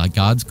 It'll be by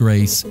God's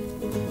grace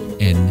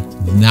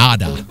and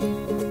nada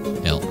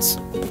else.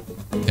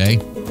 Okay?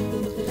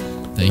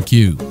 Thank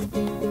you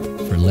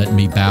for letting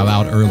me bow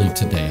out early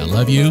today. I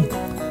love you.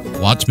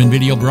 Watchman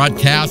video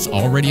broadcast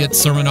already at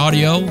Sermon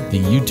Audio. The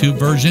YouTube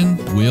version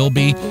will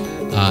be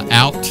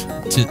out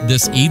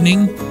this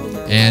evening.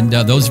 And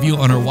those of you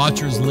on our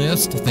watchers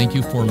list, thank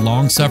you for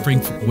long suffering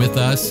with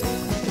us.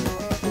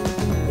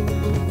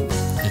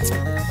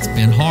 It's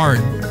been hard.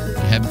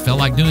 We haven't felt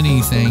like doing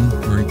anything.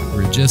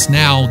 We're just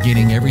now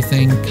getting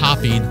everything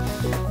copied.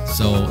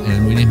 So,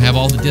 and we didn't have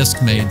all the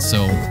discs made,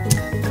 so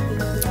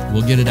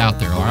we'll get it out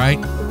there, all right?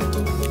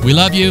 We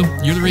love you.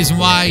 You're the reason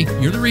why.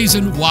 You're the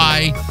reason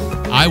why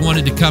I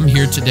wanted to come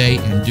here today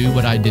and do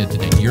what I did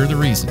today. You're the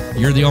reason.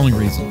 You're the only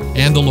reason.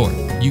 And the Lord.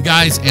 You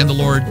guys and the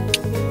Lord.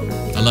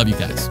 I love you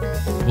guys.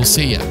 We'll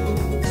see ya.